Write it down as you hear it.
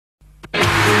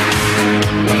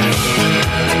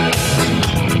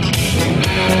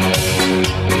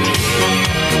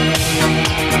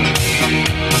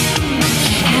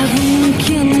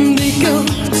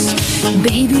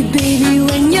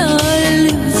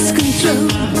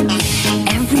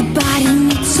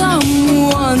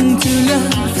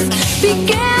Be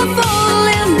careful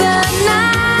in the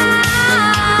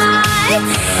night.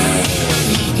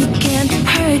 He can't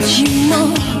hurt you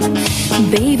more,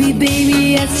 baby, baby,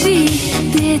 as he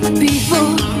did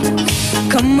before.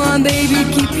 Come on, baby,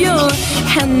 keep your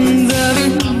hands up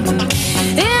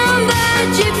in the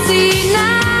gypsy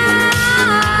night.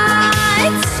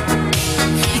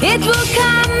 It will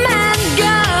come and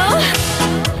go.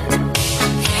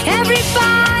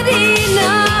 Everybody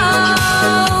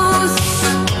knows.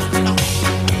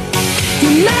 You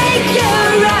make your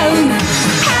own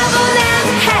heaven and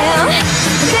hell.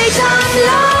 Daytime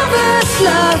lovers,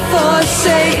 love for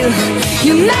sale.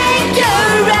 You make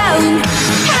your own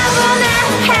heaven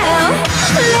and hell.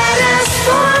 Let us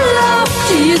follow,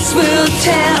 tears will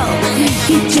tell.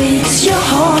 He takes your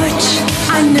heart,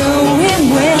 I know him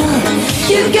well.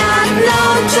 You got no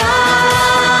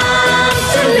time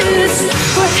to lose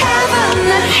for heaven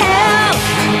and hell.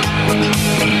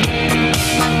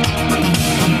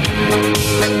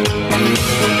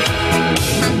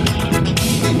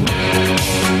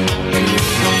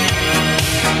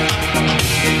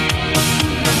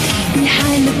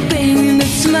 Behind the painted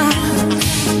smile,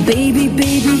 baby,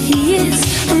 baby, he is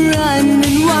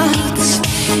running wild.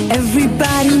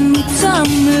 Everybody needs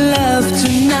some love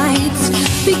tonight.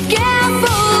 Be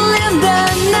careful in the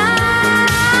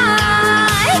night.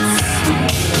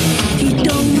 He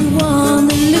don't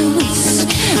wanna lose,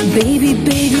 baby,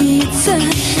 baby, it's a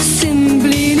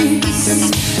simply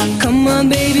news. Come on,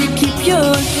 baby, keep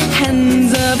your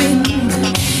hands up in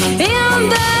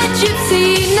the gypsy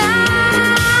night.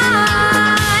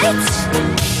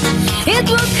 It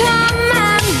will come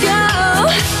and go.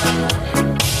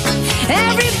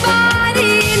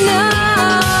 Everybody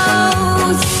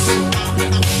knows.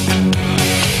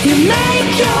 You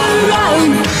make your own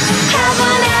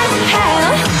heaven and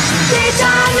hell.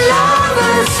 Daytime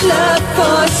lovers, love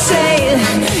for sale.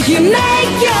 You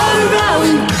make your own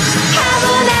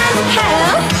heaven and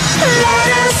hell. Let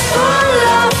us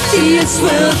follow, tears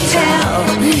will tell.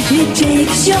 He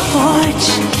takes your heart,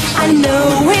 I know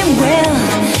him well.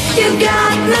 You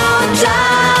got no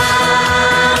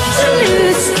time to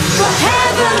lose for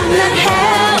heaven and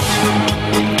hell.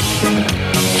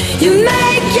 You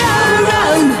make your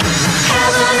own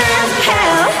heaven and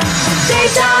hell.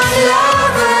 Daytime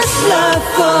lovers, love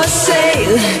for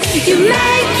sale. You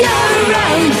make your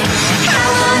own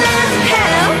heaven and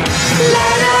hell.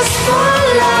 Let us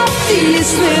follow,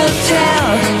 tears will tell.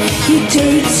 He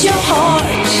takes your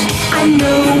heart, I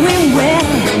know him well.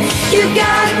 You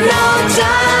got no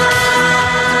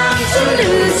time to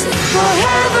lose for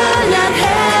heaven and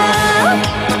hell.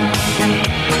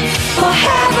 For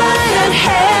heaven and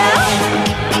hell.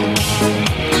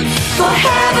 For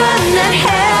heaven and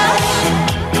hell.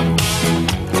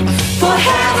 For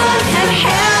heaven and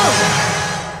hell.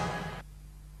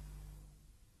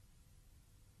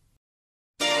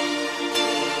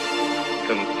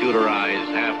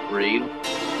 Computerized half-breed.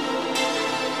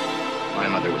 My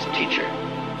mother was a teacher.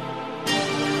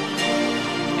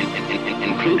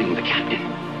 Including the captain.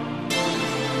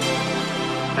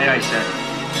 Aye, aye, sir.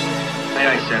 Aye,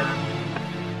 aye, sir.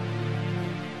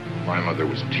 My mother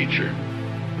was a teacher.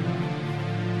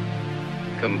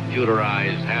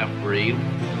 Computerized half-breed.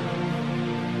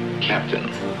 Captain.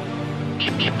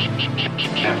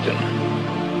 Captain.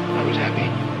 I was happy.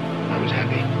 I was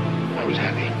happy. I was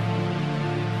happy.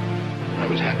 I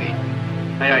was happy.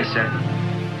 Aye, aye, sir.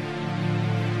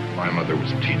 My mother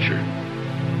was a teacher.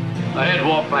 Ahead,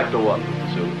 walk back to one.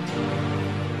 Soon.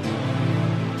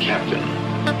 Captain.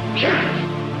 Captain.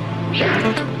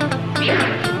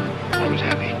 I was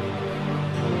happy.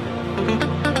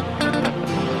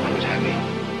 I was happy.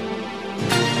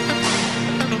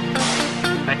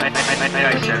 Aye,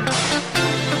 aye, sir.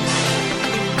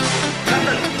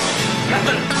 Captain!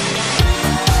 Captain!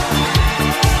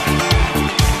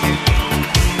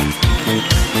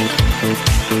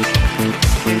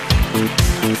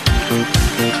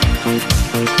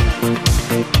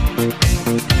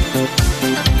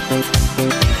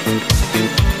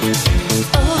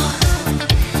 Oh,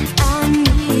 I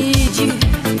need you.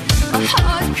 My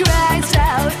heart cries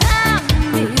out, I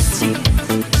miss you.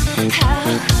 How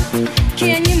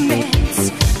can you mend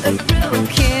a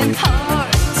broken heart?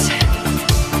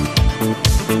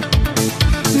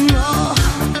 More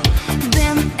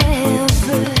than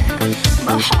ever,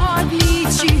 my heart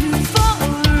needs you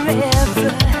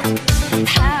forever.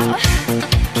 How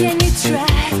can you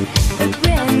try a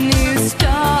brand new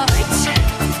start?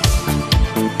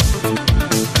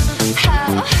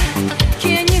 How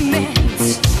can you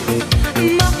mend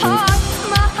my heart,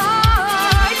 my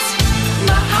heart,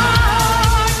 my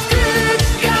heart? Good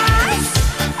guys,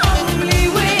 only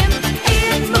when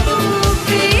it moves.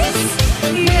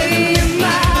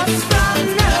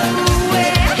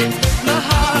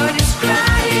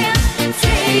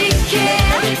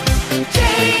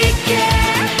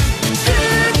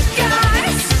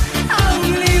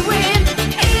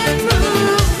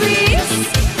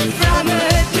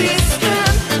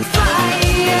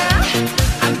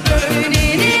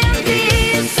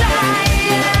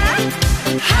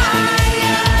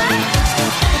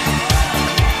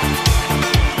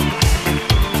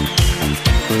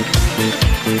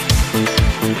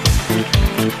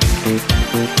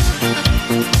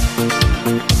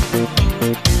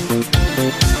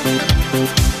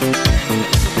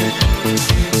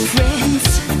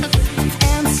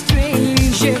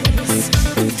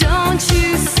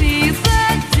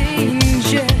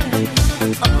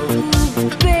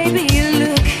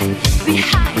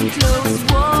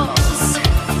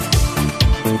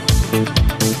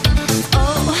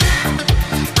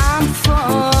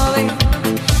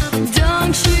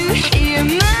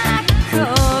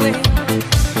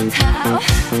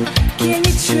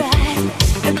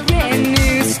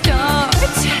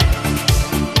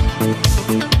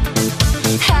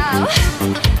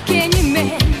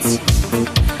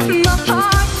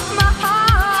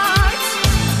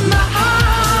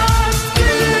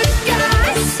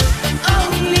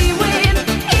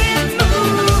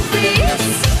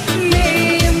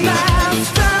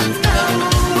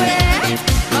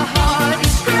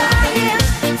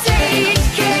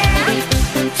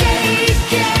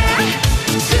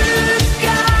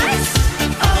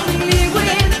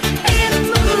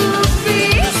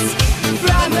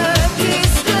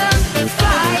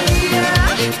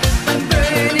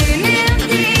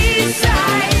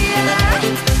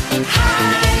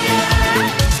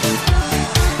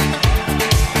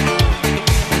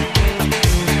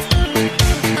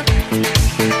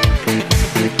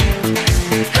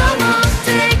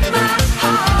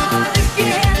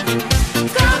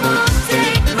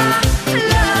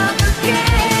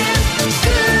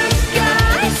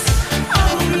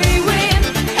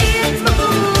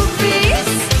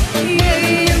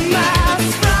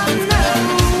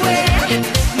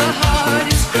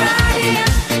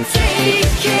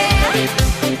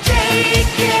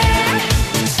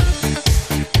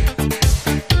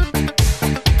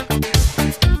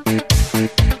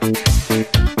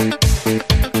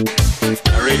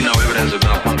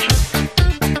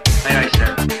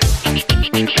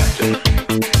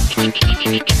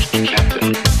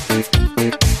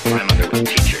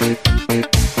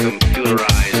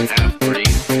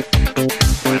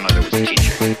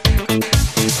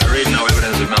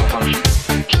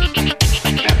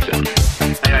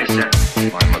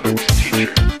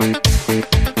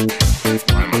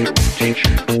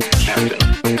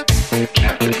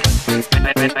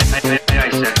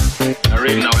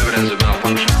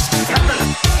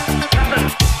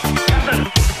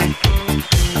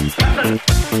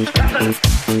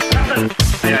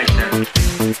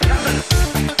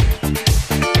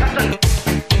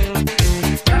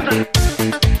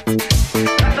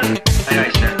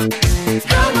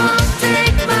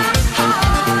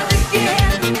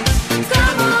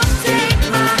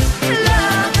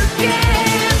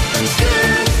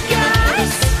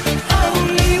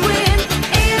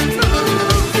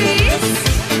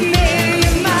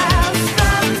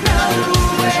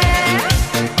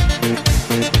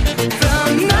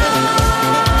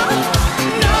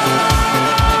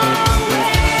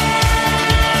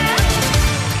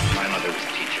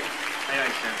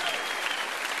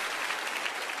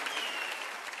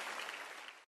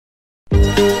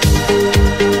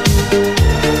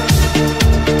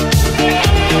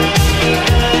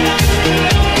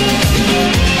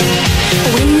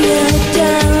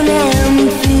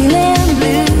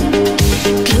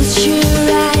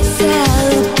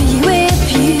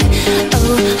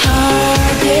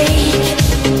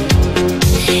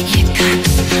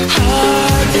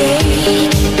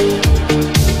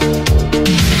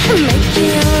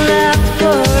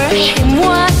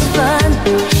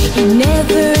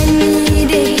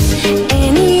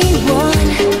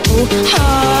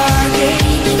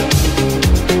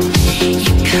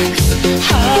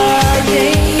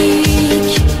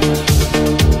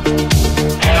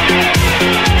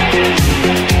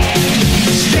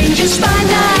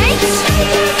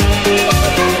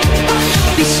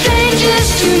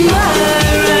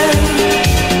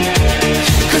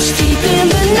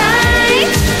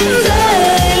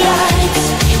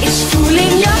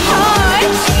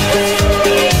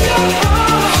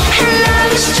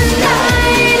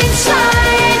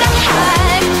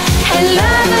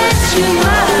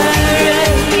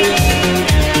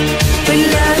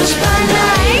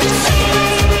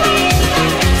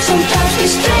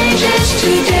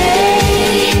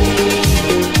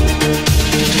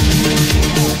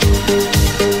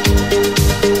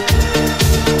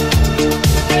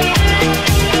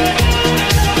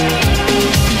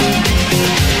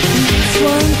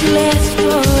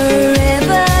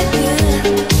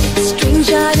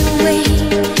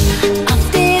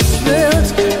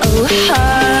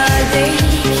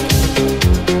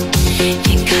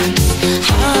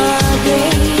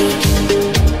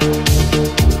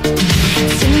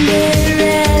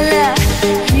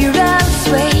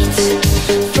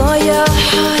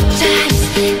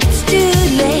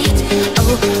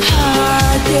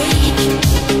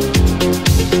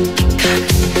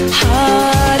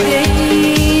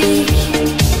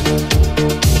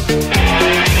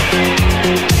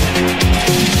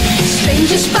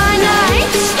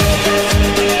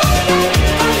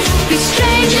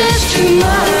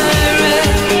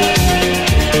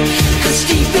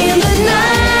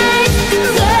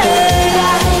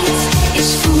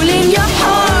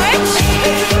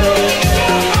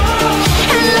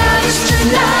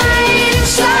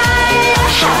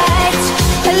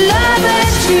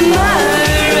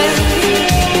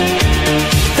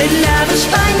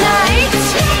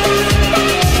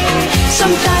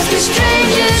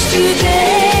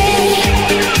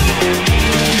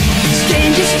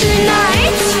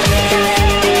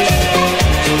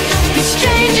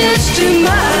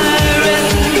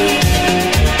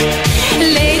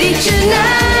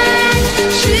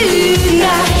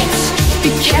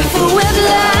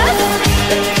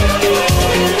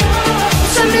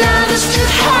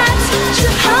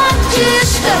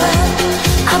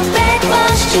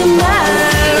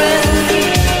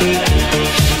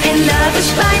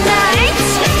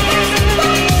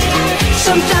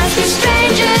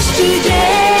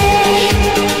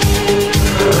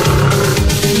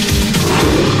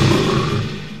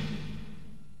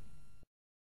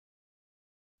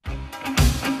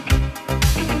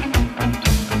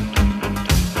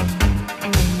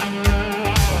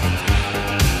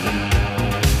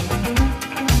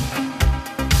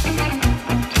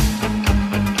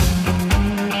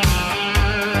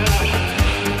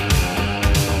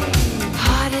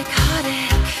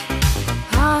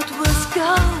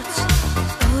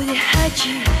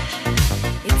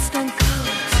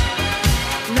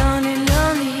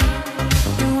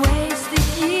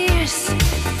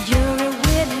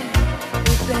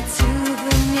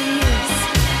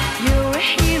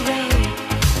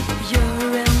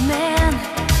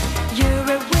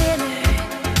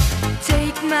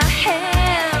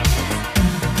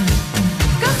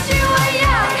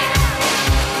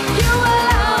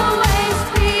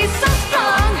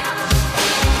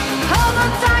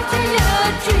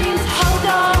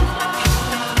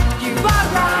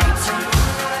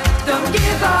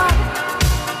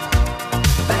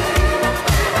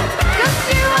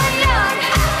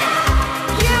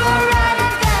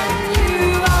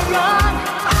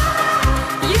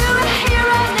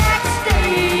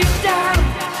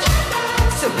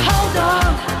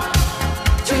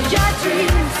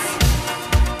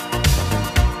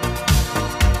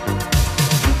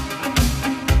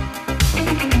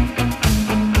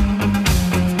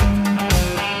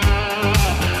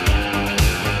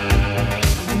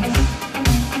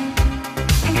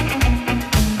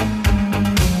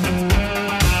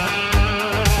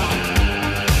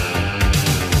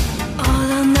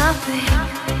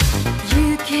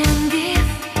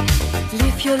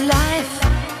 life,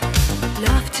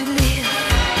 love to live.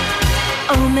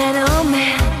 Oh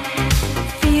man,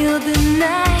 feel the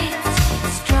night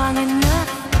strong enough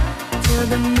till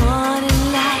the morning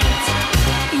light.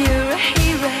 You're a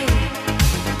hero,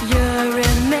 you're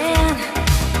a man.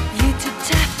 You're too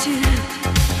tough to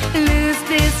lose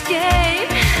this game.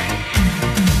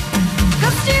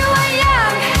 'Cause you are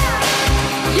young,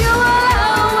 you will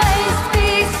always be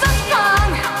so strong.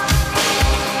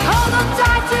 Hold on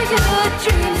tight to your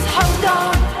dreams, hold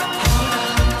on.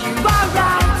 You are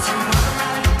right,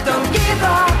 don't give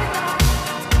up.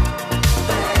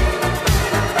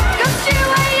 'Cause you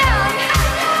are young,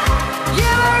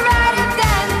 you are right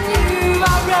than you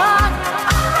are wrong.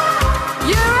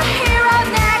 You're a hero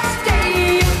next day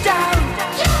you're down.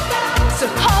 So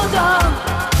hold on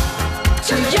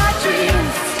to your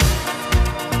dreams.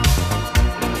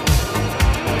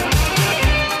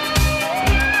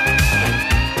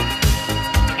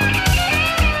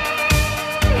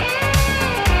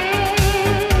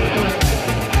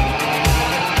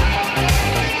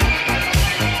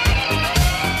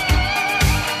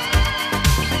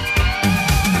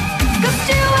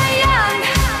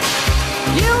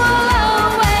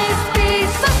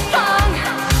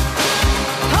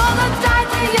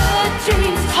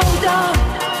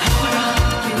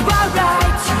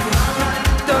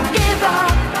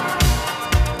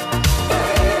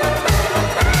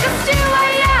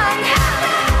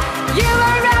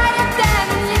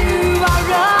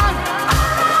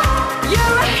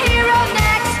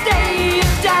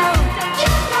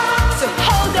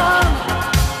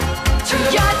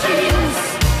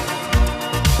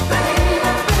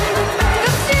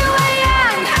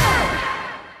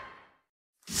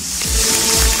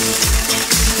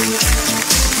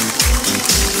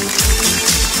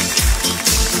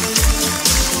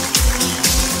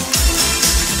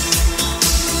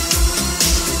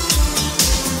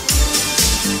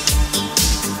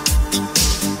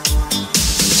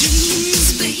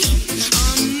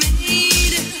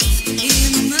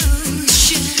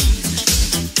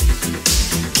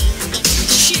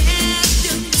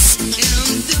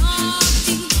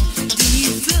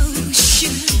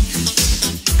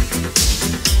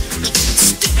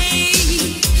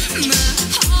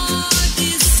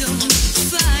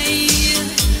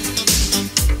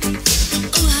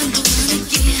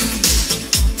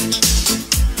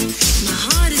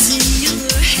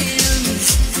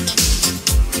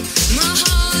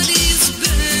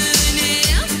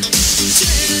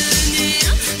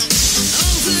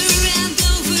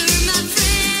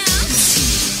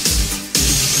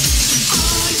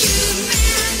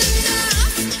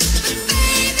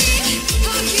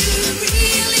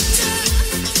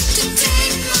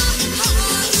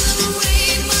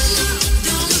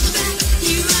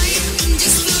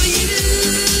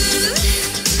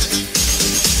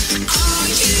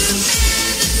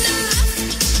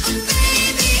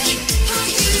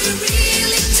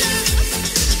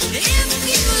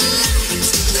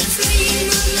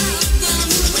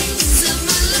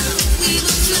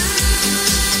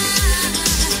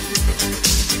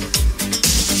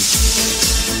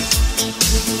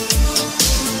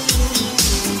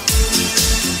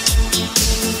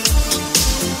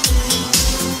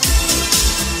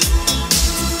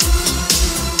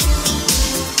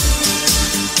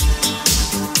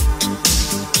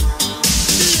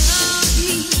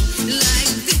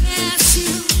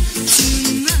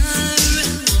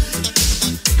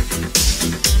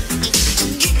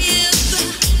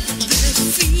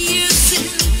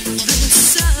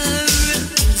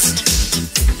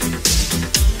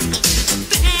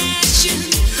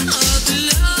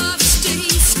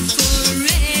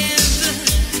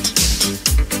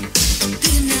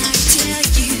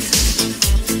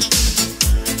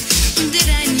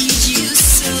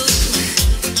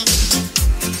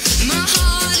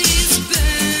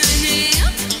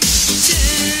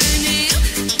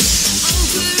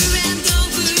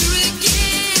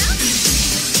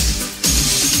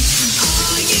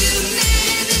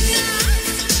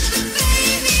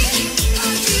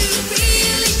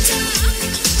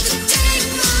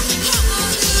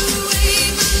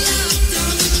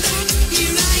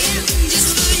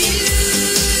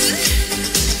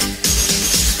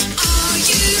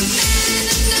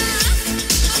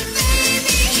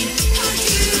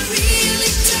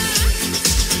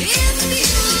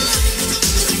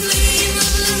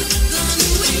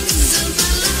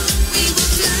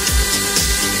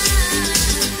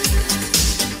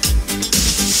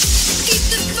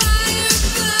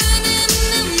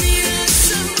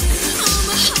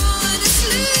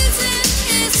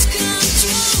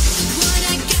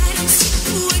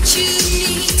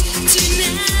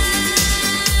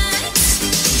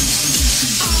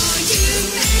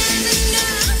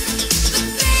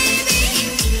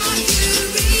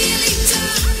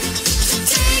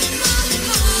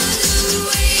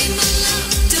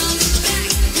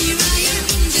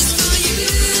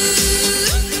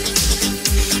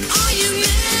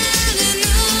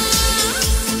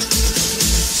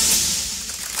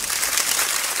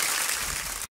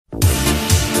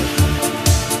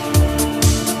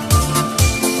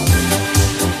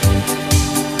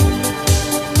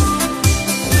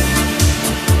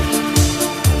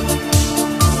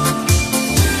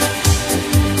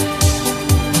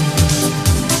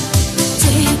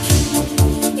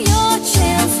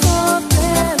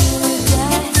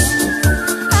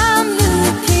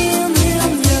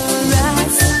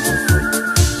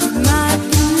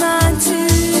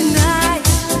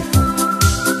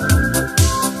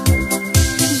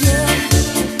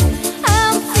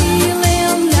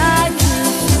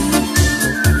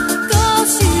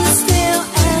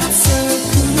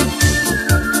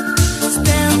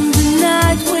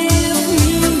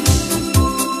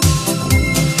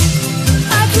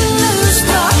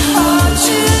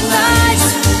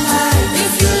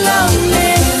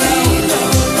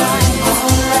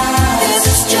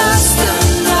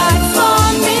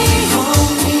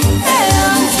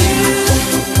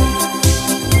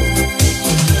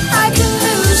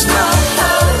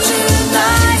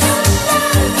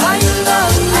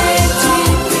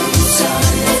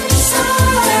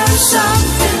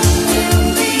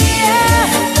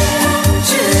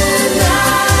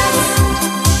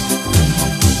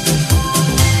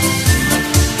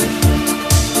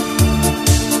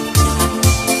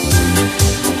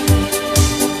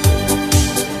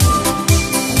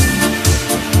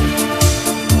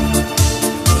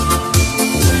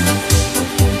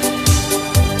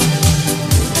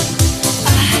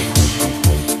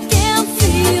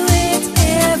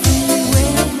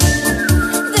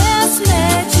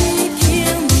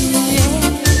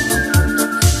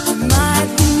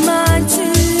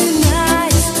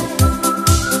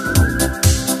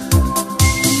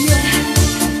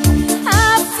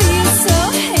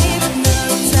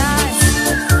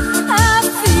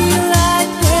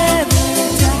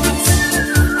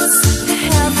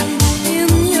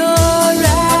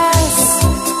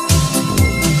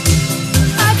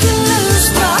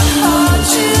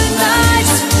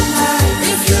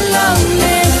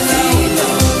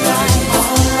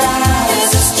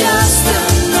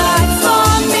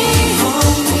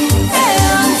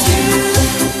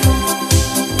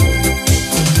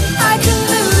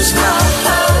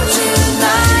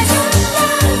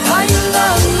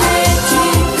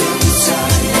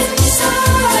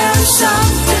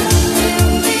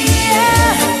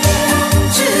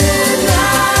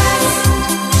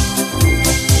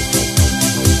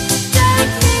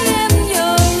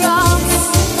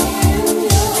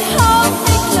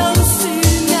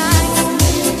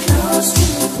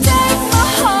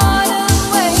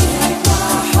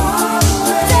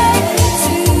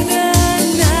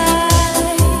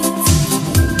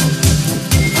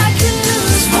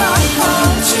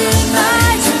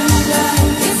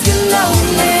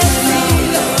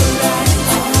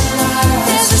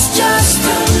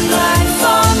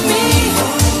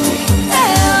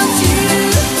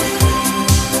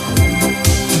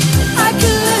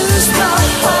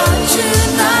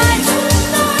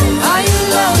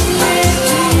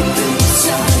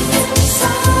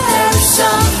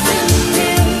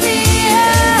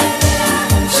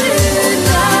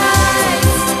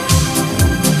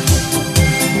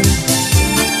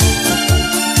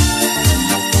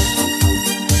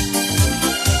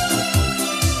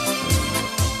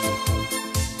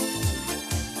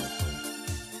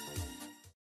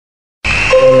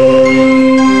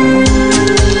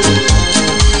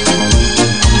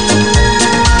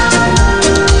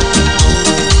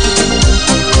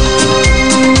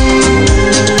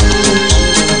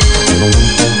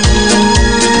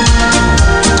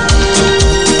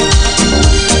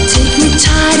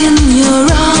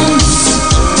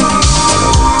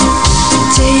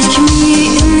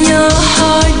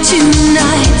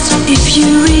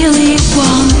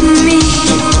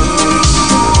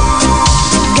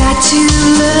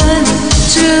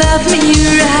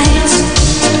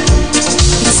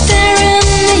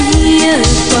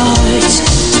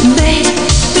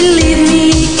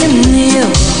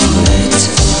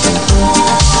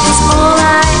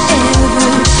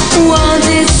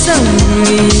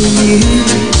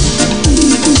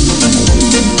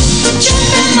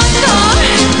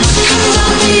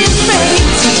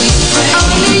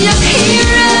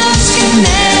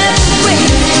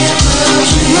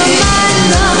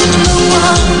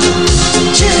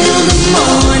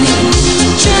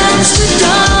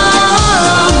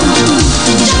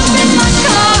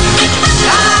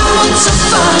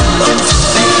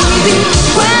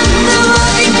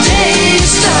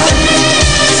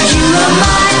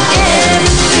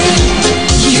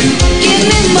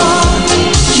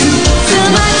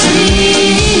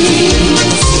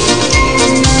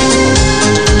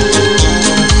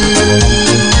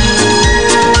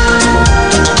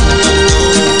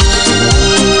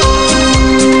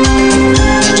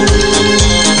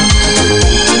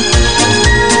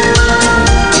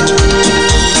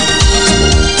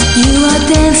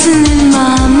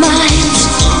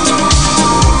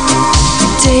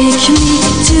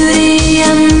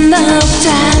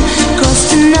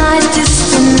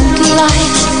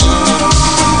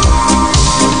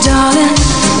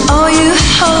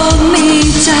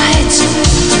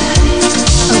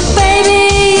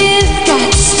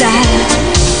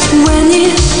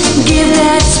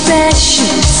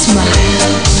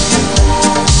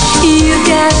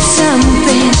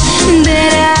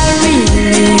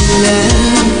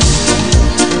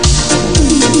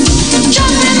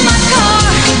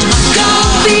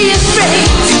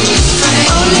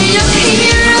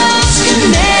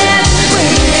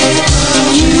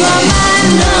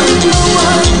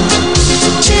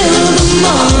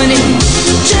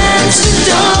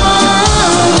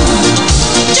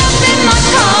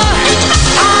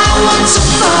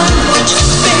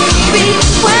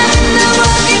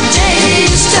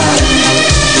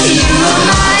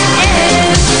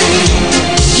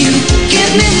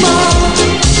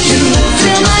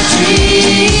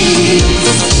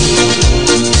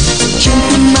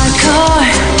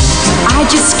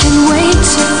 this can wait.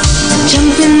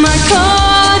 Jump in my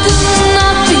car, do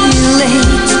not be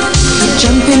late.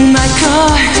 Jump in my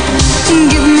car and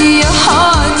give me your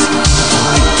heart.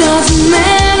 It doesn't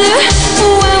matter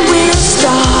where we'll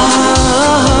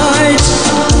start.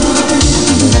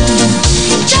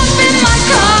 Jump in my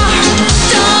car,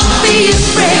 don't be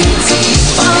afraid.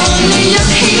 Only your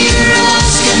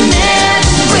heroes can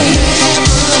never wait.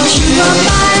 You are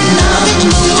my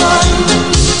number one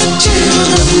till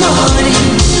the morning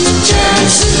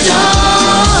turns to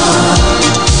dawn.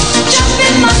 Jump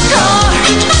in my car,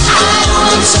 I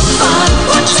want some fun.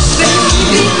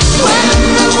 Baby, when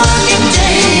the working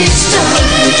day is done,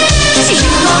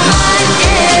 you are my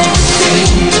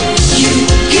everything. You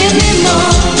give me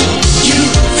more, you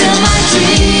fill my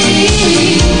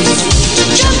dreams.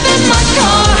 Jump in my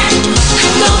car,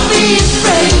 don't be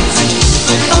afraid.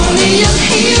 Only your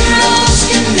heroes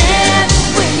can never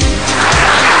wait.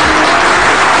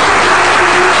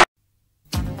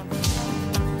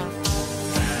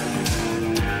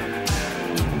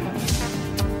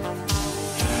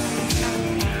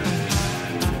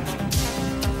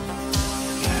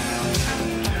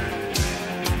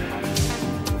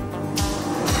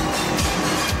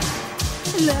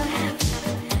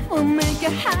 Love will make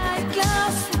a high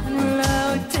class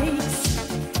low taste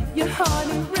your heart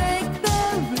and break the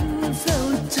rules. So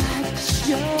touch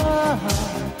your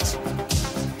heart,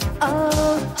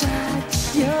 oh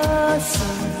touch your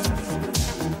soul.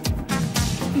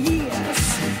 Yes,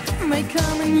 may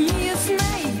come and years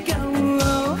may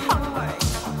go hard.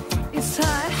 It's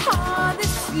hard, it's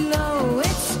slow,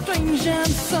 it's strange and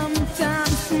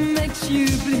sometimes makes you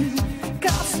blue.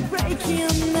 'Cause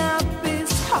breaking up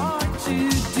is hard to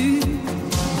do.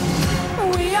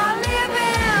 We are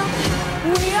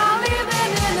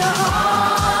living in a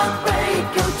heartbreak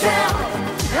hotel.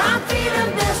 I'm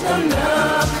feeling there's no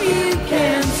love you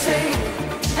can say.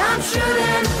 I'm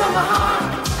shooting from a heart,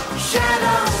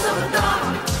 shadows of the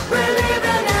dark. We're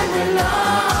living and we're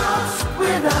lost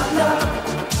without love.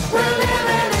 We're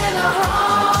living in a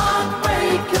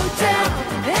heartbreak hotel.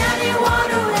 Anyone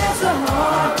who has a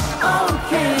heart, oh,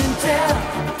 can tell.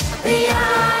 The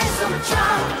eyes of a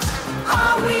child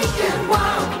are weak and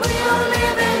wild. We are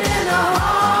living in a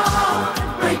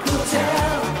heartbreak hotel.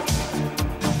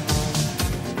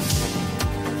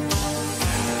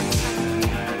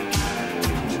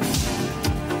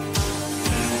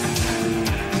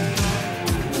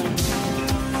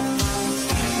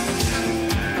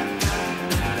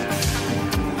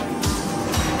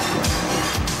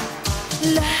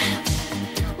 Love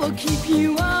will keep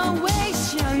you always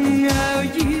young, oh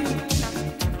you.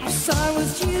 Have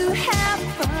sorrows, you have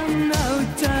fun, oh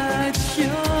touch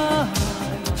your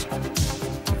heart,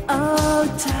 oh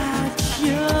touch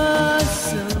your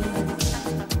soul.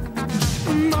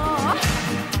 The more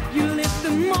you live,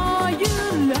 the more you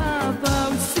love,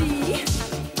 oh see.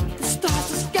 The stars,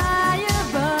 the sky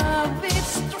above,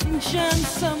 it's strange and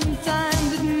sometimes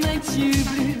it makes you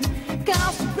blue.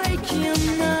 'Cause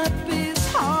breaking up is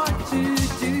hard to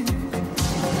do.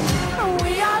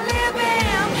 We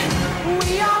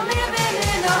are living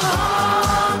in a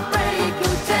heartbreak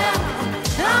hotel.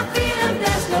 I'm feeling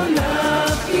there's no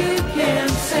love you can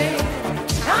say.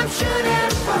 I'm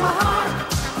shooting from a heart,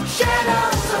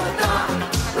 shadows of the dark.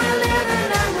 We're living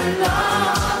and we're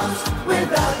lost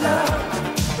without love.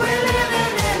 We're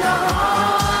living in a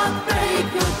heartbreak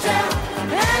hotel.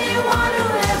 Anyone who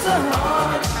has a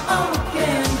heart, oh,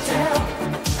 can tell.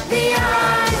 The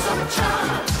eyes of a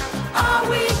child are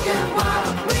weak and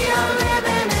wild. We are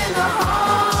living in a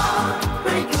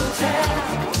heartbreak hotel.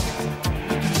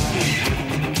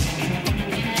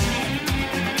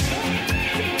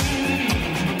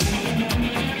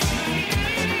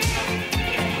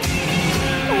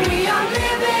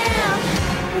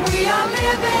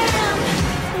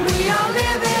 We are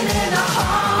living in a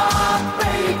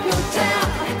heartbreak hotel.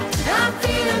 I'm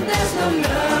feeling there's no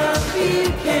love you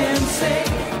can say.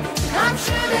 I'm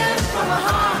shooting from a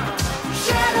heart,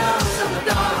 shadows of the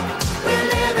dark. We're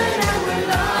living and we're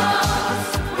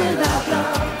lost without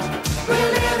love.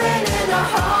 We're living in a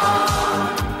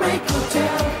heartbreak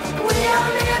hotel. We are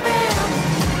living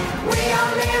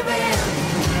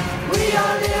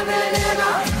in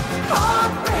a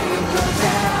heartbreak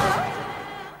hotel.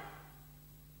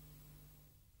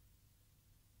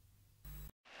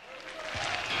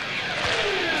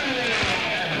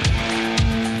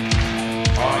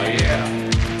 Oh yeah.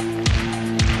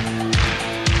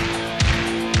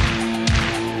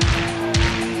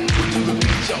 To the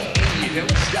beat, y'all, you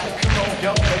don't stop. Come on,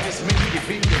 y'all, let's make you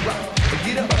feel it right.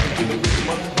 Get up to the rhythm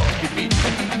of the funky beat.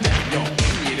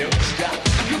 You don't stop.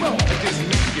 Come on, just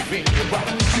make you feel it right.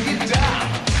 So get down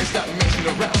and stop making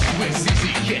messing around when Si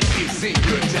Ketch is in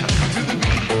your town. To the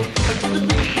beat, to the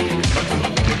beat, to the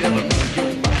beat that never make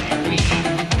your body weak.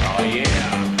 Oh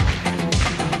yeah.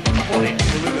 Party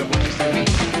people in the place to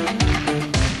meet.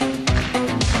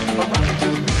 Rockin' to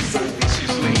the beat so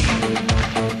viciously.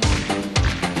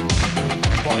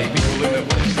 Party people in the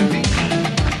place to meet.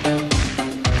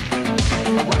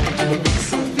 Rockin' to the beat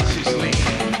so viciously.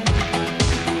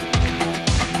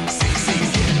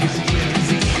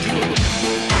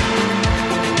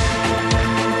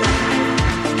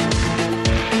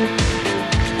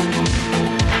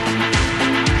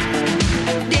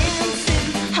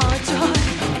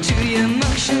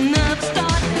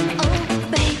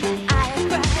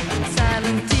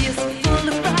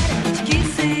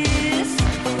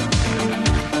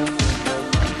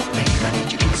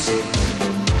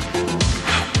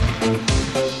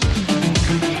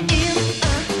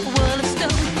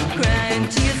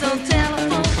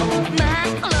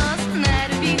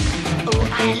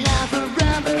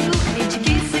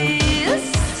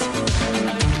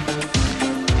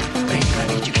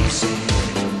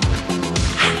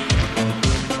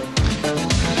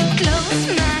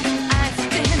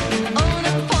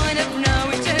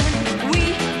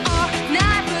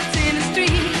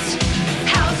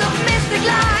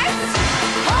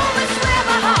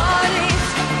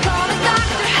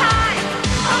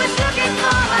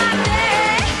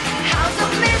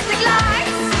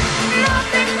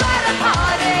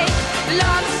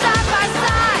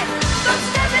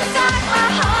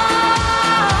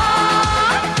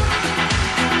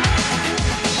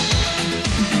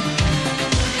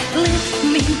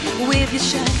 With your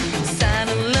shot, sign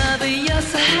of love, you're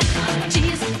so hot.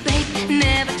 Cheers, babe,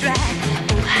 never dry.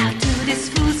 Oh, how do these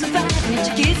fools survive? Need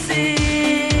your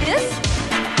kisses.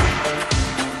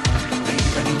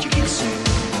 Babe, I need your kisses.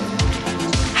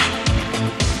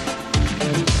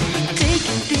 Take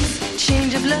this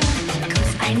change of love,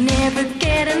 'cause I never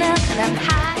get enough. And I'm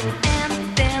high and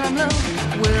then I'm low.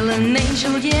 Will an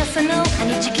angel, yes or no? I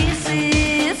need your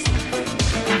kisses.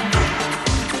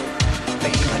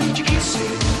 Babe, I need your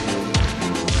kisses.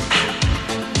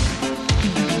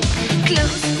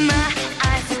 Close my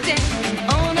eyes again,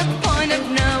 on a point of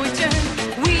no return.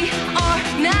 We are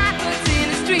not what's in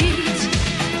the street.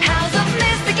 House of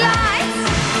mystic lights,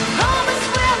 home is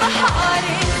where my heart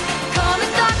is. Call the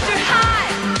doctor high,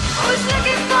 always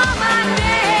looking for my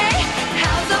day.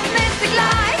 House of mystic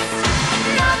lights,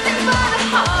 nothing but a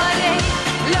heartache.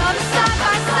 Love is side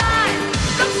by side,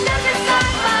 come step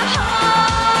inside my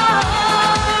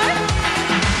heart.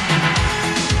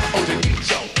 Oh, the beat,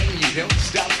 yo, and you don't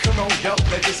stop. Come on, yo,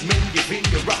 let this make you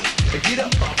feel rock. Get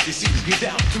up off your seats, get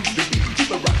down to the beat.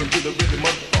 Keep it rockin' to the rhythm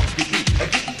of the funky beat.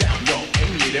 Get down, yo,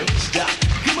 and you don't stop.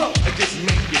 Come on, just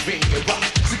make you feel rock.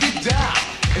 So get down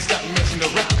and stop messing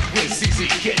around when Si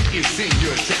Ketch is in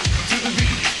your town. To the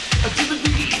beat, to the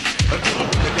beat, to the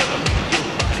beat that never make your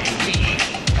body weak.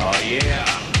 Oh yeah.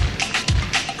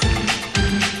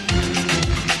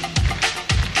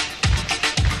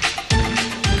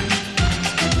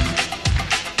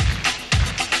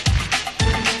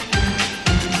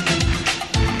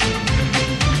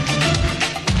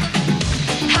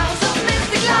 House of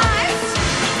mystic lights,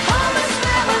 home is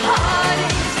where my heart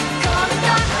is. Call the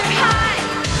doctor high,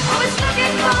 always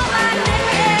looking for my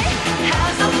day.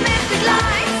 House of mystic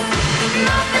lights,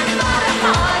 nothing but a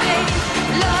heartache.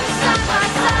 Love side by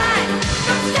side,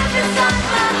 come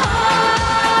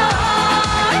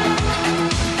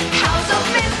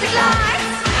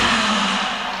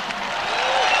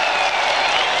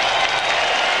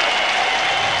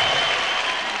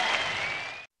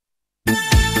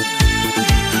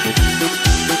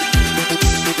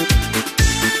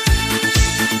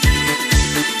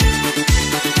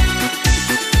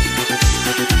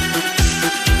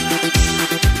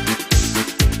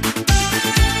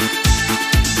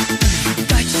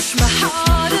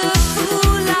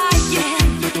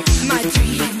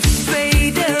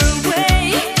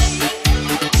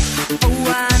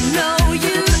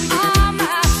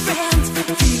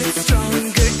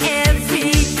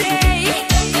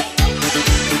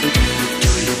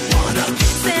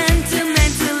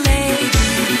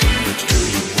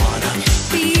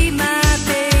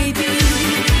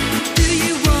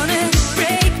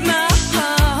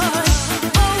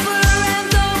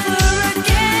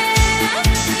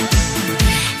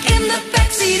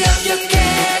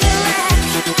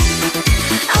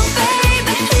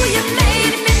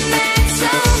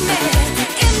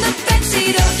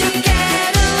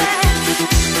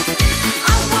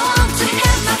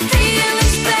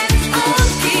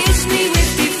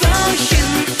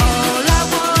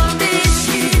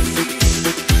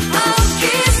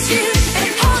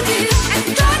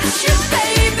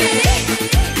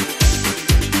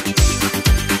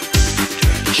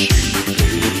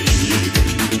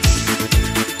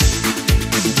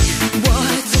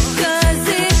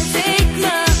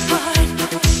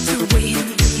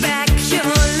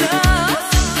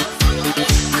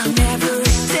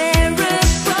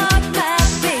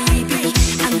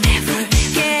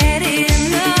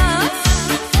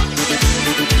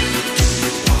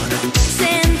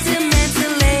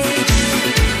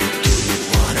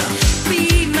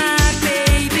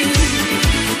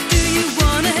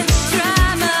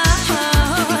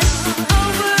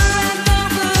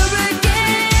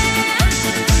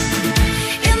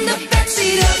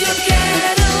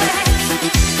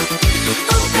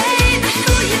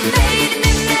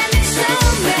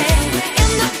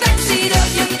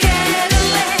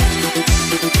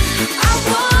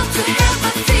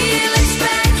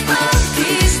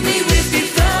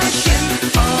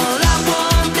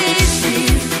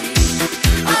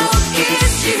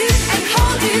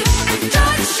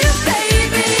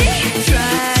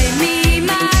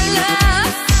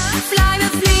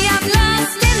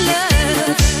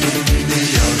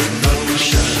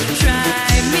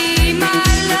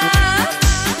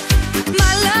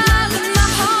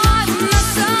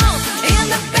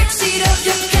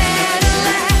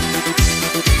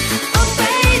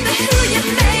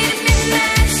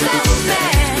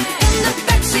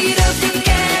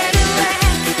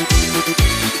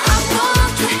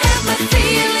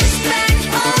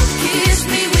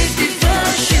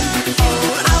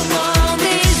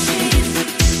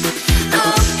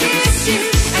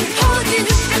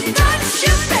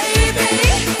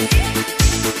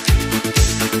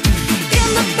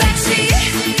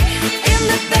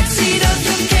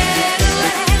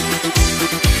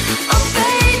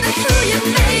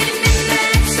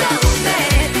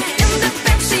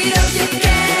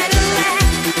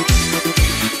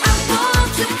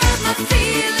my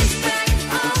feelings back.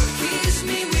 Oh, kiss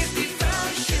me with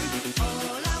devotion.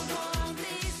 All I want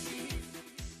is you.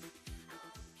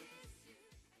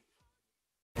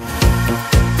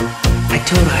 I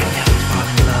told her I'd never fall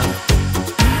in love.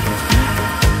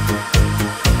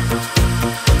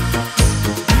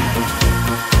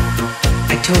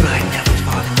 I told her I'd never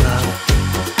fall in love.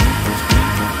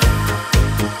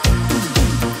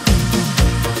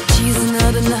 She's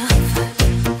not enough.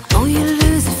 Oh, you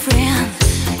lose a friend.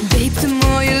 Babe, the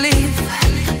more you live,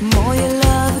 more you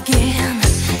love again.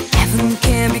 Heaven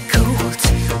can be cold,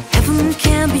 heaven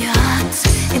can be hot.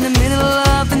 In the middle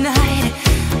of the night,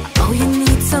 oh, you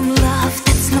need some love.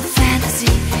 That's no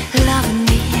fantasy, loving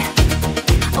me.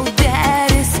 Oh,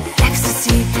 that is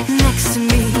ecstasy next to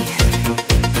me.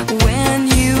 When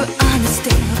you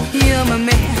understand, you're my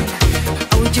man.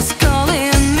 Oh, just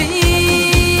calling me.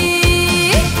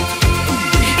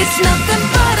 It's nothing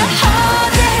but a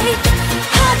heartache,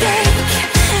 heartache.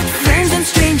 Friends and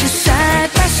strangers side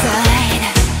by side.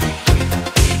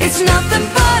 It's nothing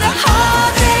but a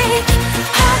heartache,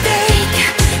 heartache.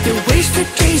 You wasted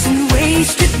days and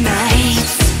wasted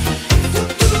nights.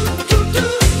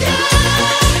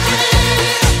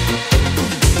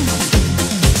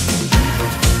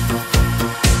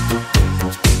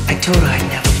 I told her I'd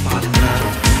never fall in love.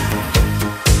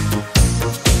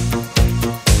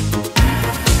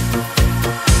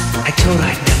 I told her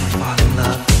I'd never fall in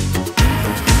love.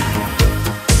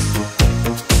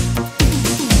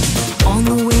 On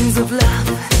the wings of love,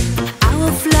 I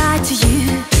will fly to you.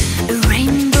 A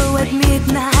rainbow at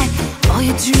midnight, all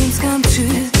your dreams come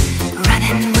true.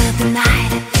 Running with the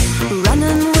night,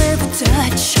 running with the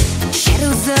touch.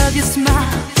 Shadows of your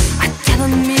smile are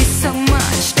telling me so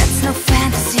much. That's no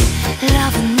fantasy,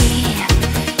 loving me.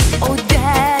 Oh,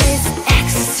 that is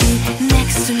ecstasy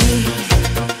next to me.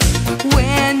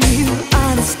 When you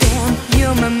understand,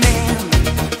 you're my man.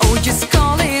 Oh, just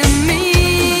calling me.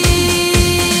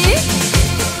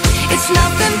 It's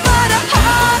nothing but a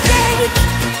heartache,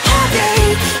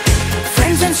 heartache.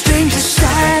 Friends and strangers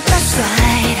side by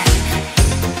side.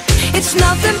 It's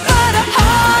nothing but a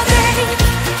heartache,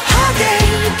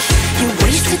 heartache. You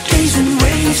wasted days and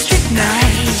wasted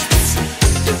nights.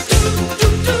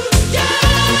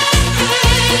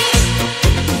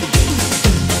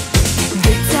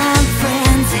 Daytime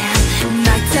friends and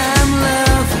nighttime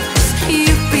lovers,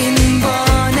 you've been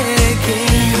born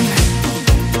again.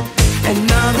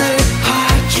 Another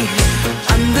heartbeat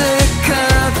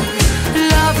undercover.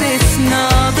 Love is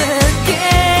not a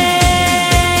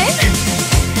game.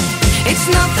 It's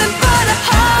nothing but a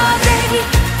heartache,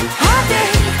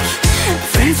 heartache.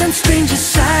 Friends and strangers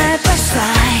side by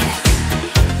side.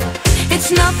 It's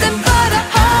nothing but a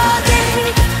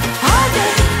heartache,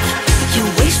 heartache. You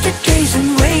wasted days and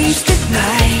wasted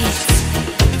nights.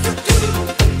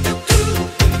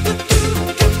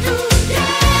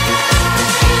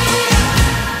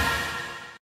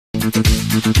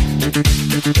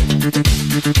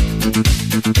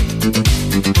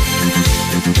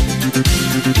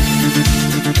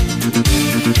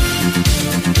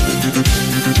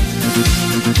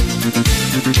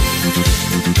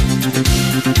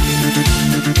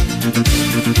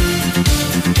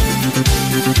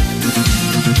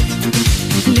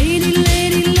 Lady,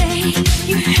 lady, lady,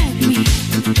 you had me.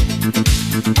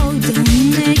 Oh, don't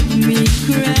make me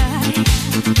cry.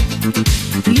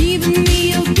 Leaving me,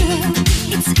 oh girl,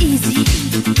 it's easy.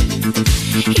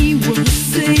 He will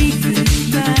say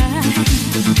goodbye.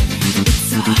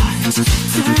 It's a hard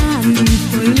time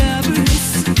for lovers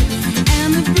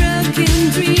and a broken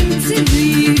dream to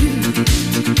you.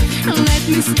 Let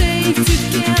me stay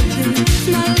together,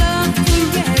 my love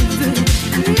forever.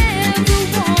 I never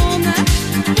wanna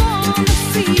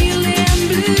feel in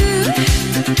blue.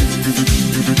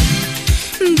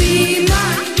 Be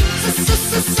my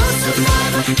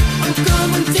survivor. Oh,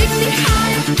 come and take me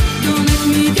higher. Don't let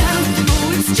me down.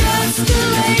 Oh, it's just too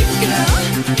late, girl.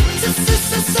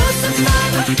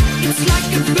 Survivor. It's like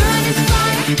a burning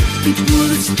fire. It pull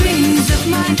the strings of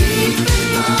my deep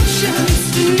emotions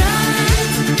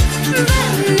tonight. The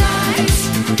night,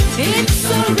 it's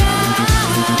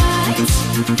alright.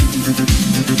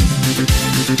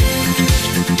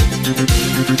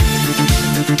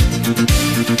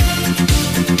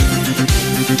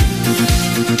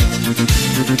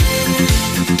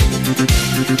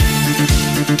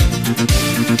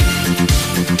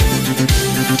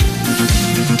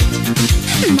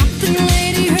 Nothing,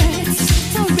 lady, hurts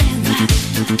forever.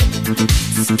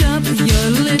 Stop your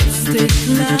lipstick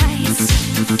lies.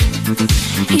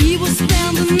 He will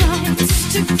spend the night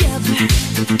together.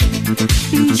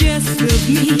 Just with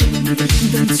me,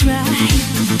 don't try.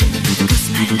 'Cause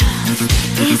my love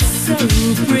It's so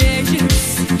precious.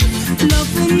 Love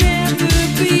will never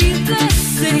be the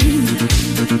same,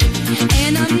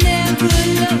 and I'm never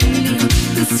lonely,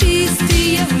 'cause he's the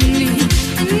only.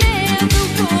 I never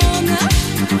wanna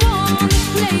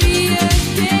play a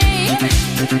game.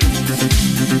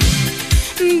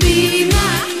 Be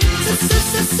my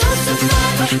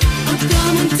survivor. Oh,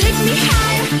 come on, take me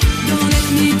higher. Don't let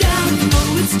me down.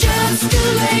 Oh, it's just too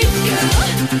late, girl.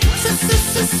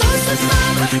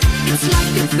 Survivor. It's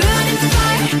like a burning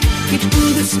fire. You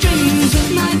pull the strings of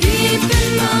my deep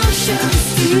emotions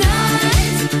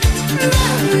tonight. The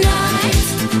night,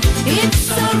 it's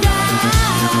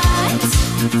alright.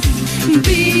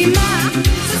 Be my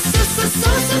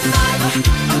survivor.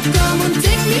 Oh, come on,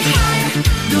 take me higher.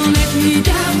 Don't let me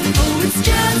down. Oh, it's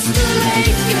just too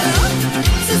late, girl.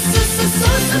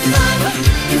 Survivor.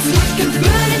 It's like a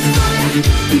burning fire.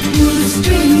 You pull the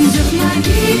strings of my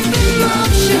deep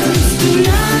emotions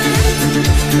tonight.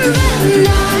 The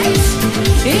night,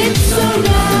 it's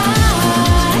alright.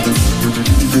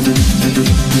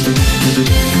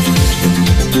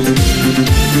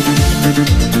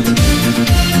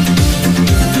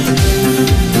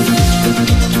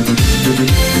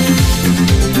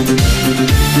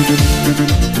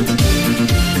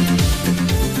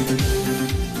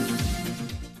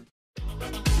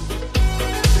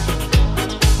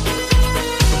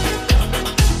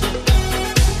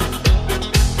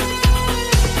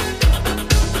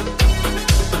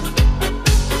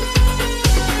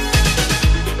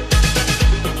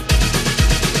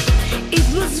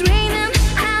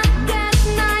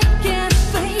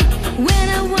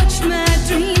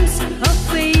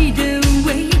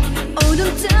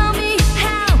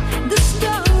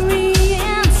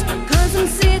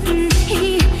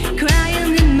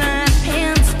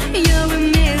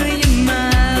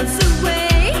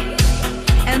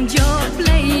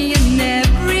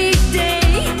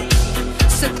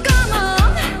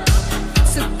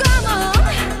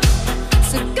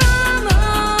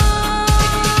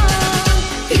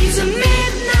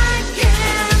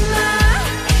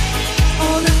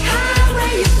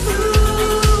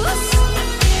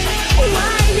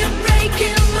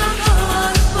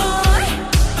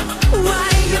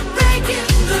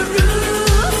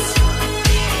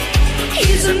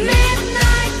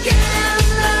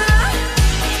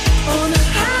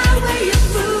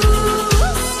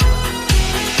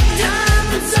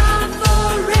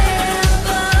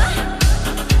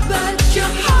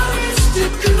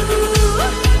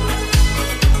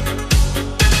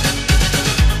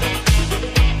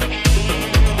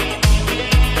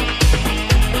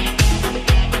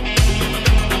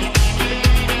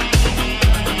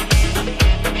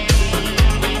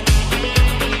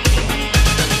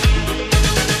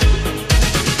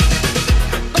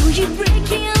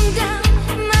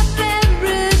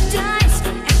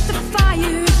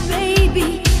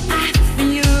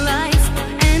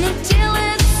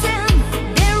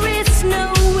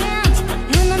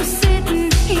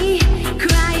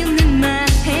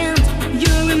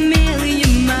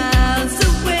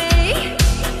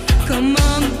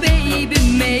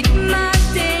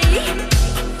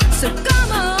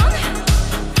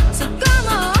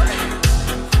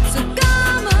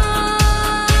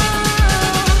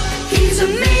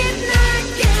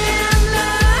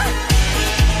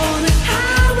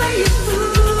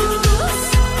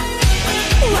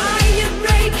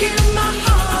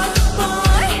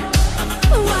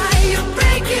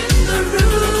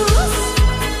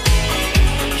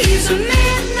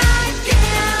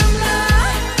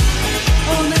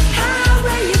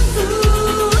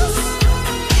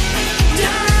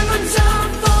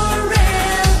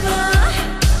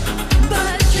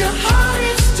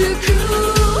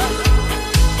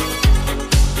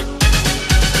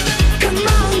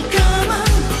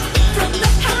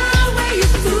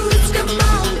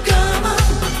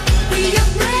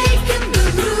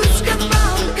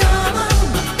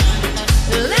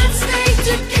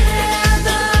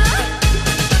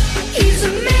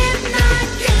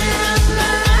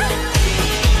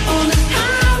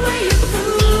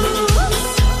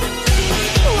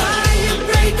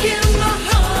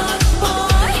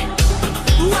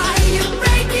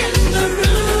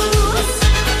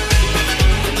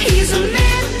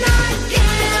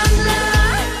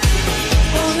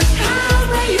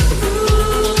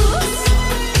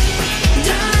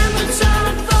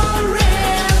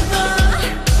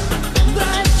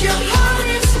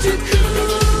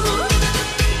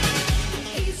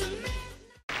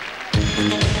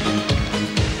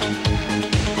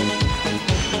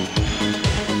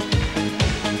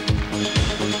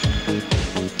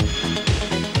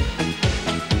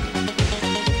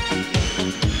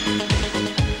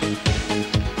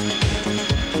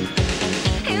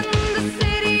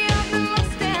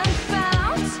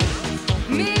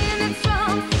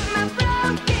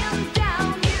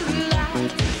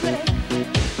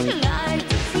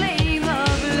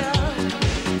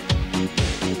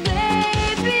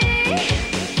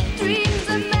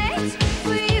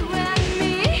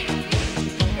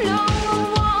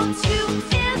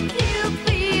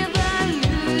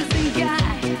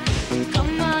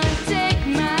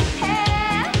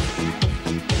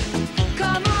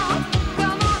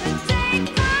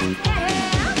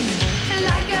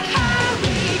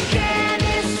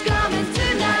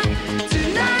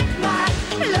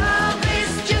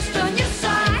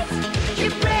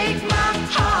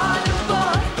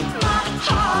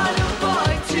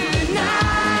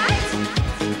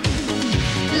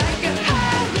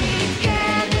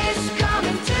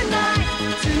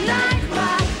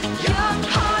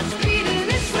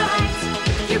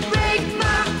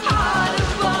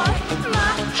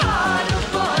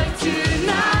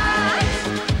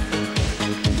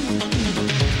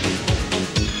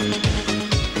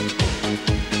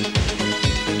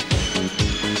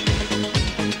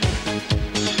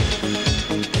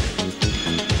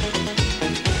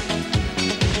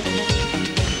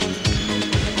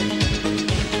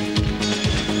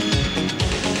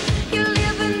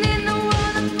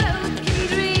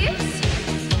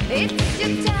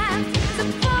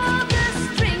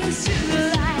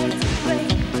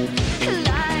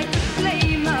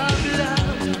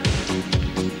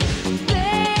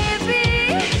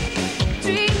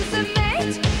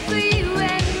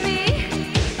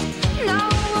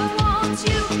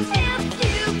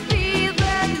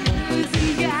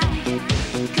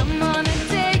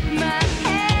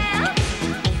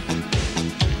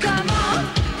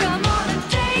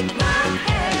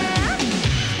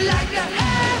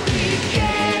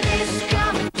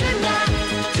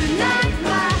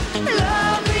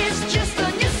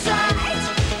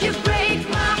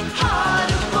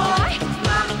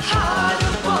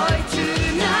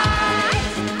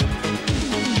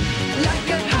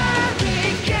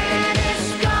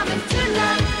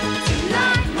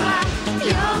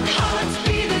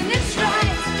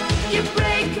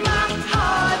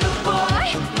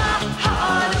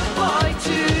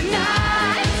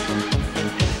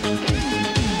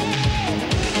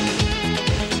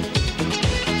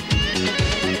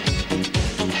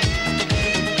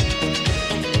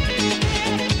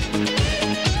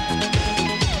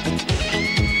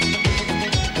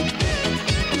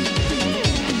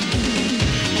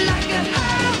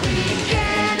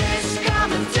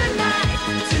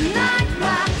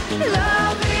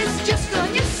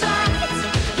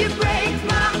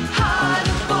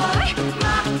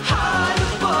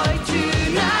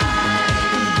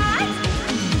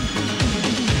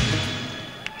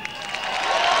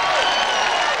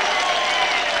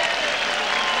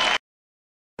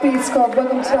 It's called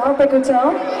Welcome to the Heartbreak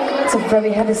Hotel. It's a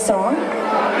very heavy song.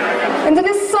 And to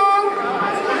this song,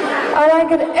 I like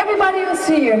it. Everybody who's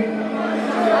here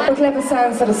will clap his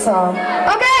hands to the song.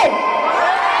 Okay!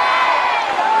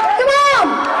 Come on!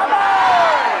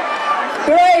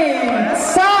 Great!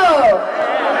 So,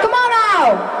 come on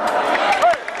now!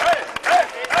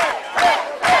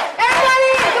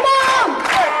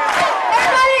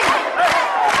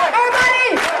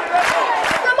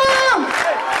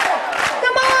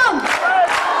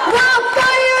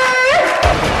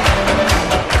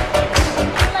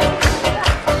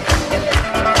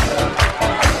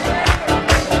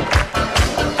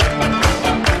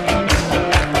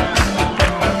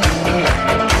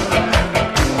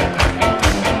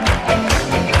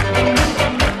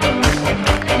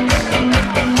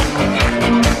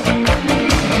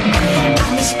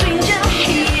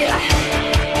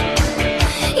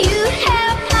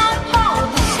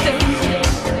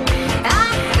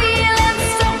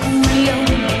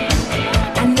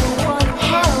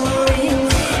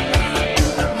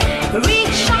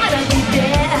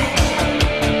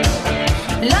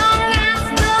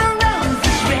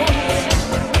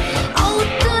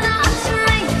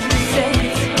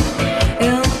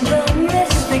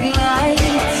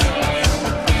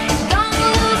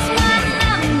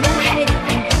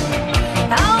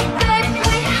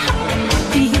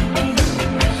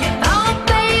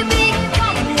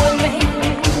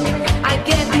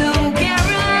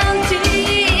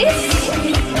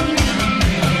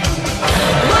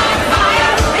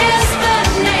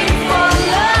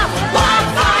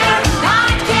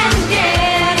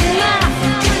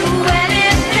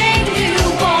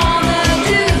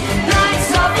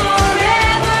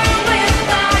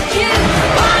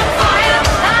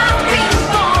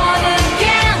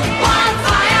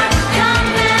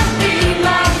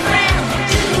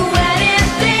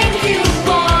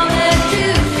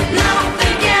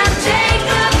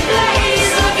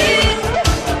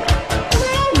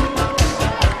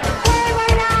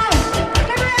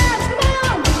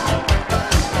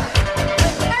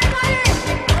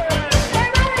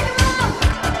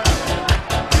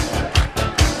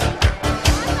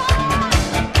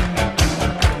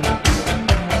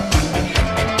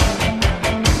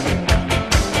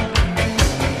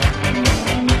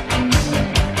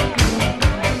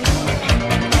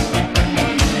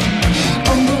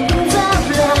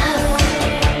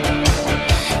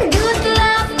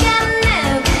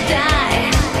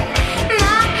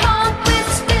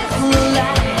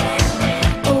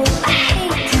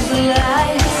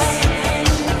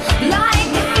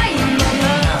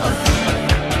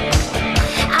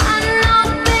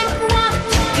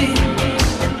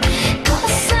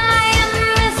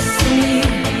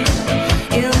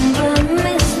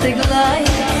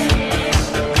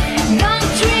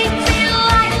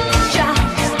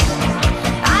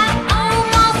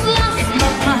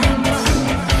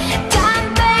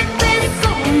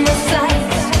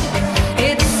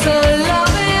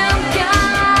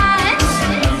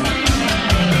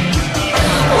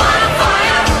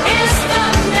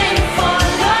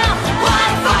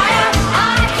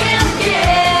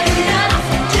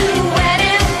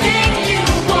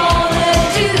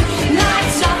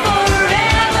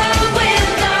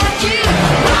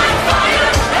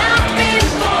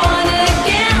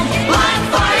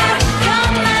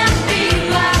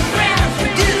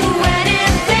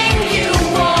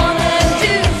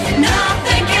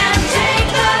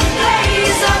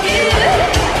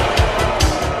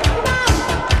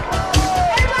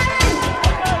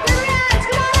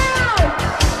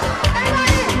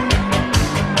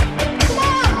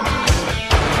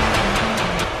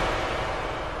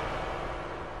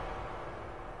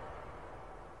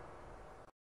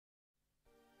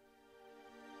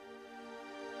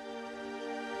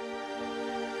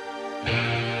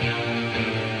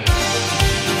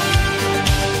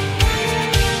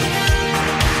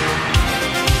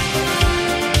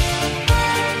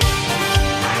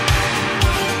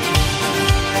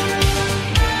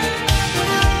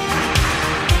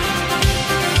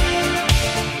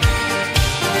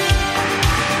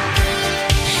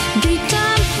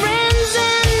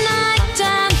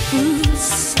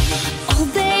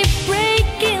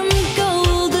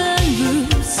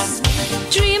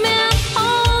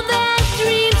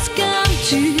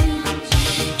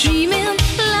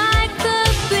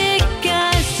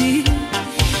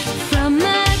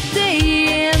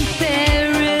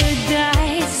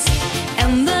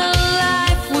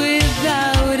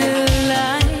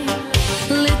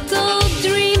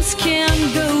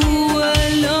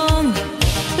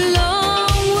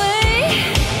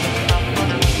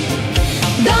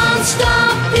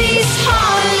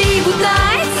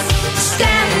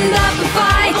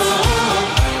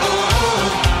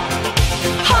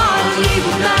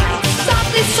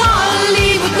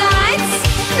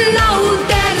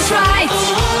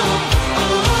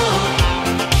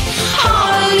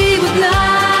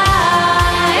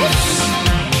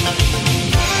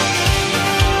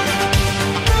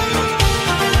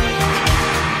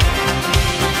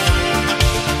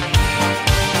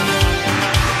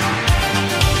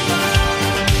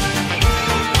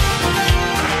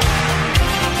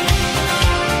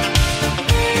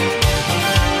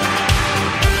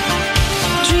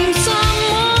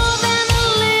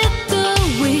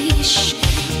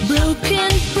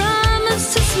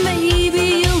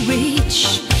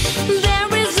 Ketch.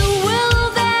 There is a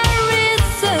will, there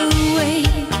is a way.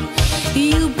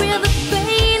 You bear the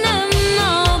pain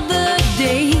another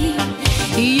day.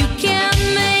 You can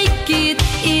make it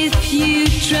if you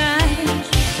try.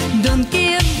 Don't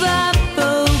give up,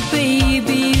 oh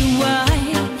baby, why?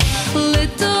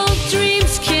 Little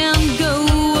dreams can go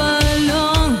a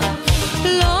long,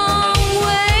 long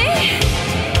way.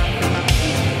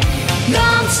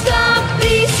 Don't stop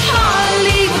these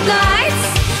Hollywood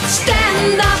lights.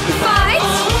 Stand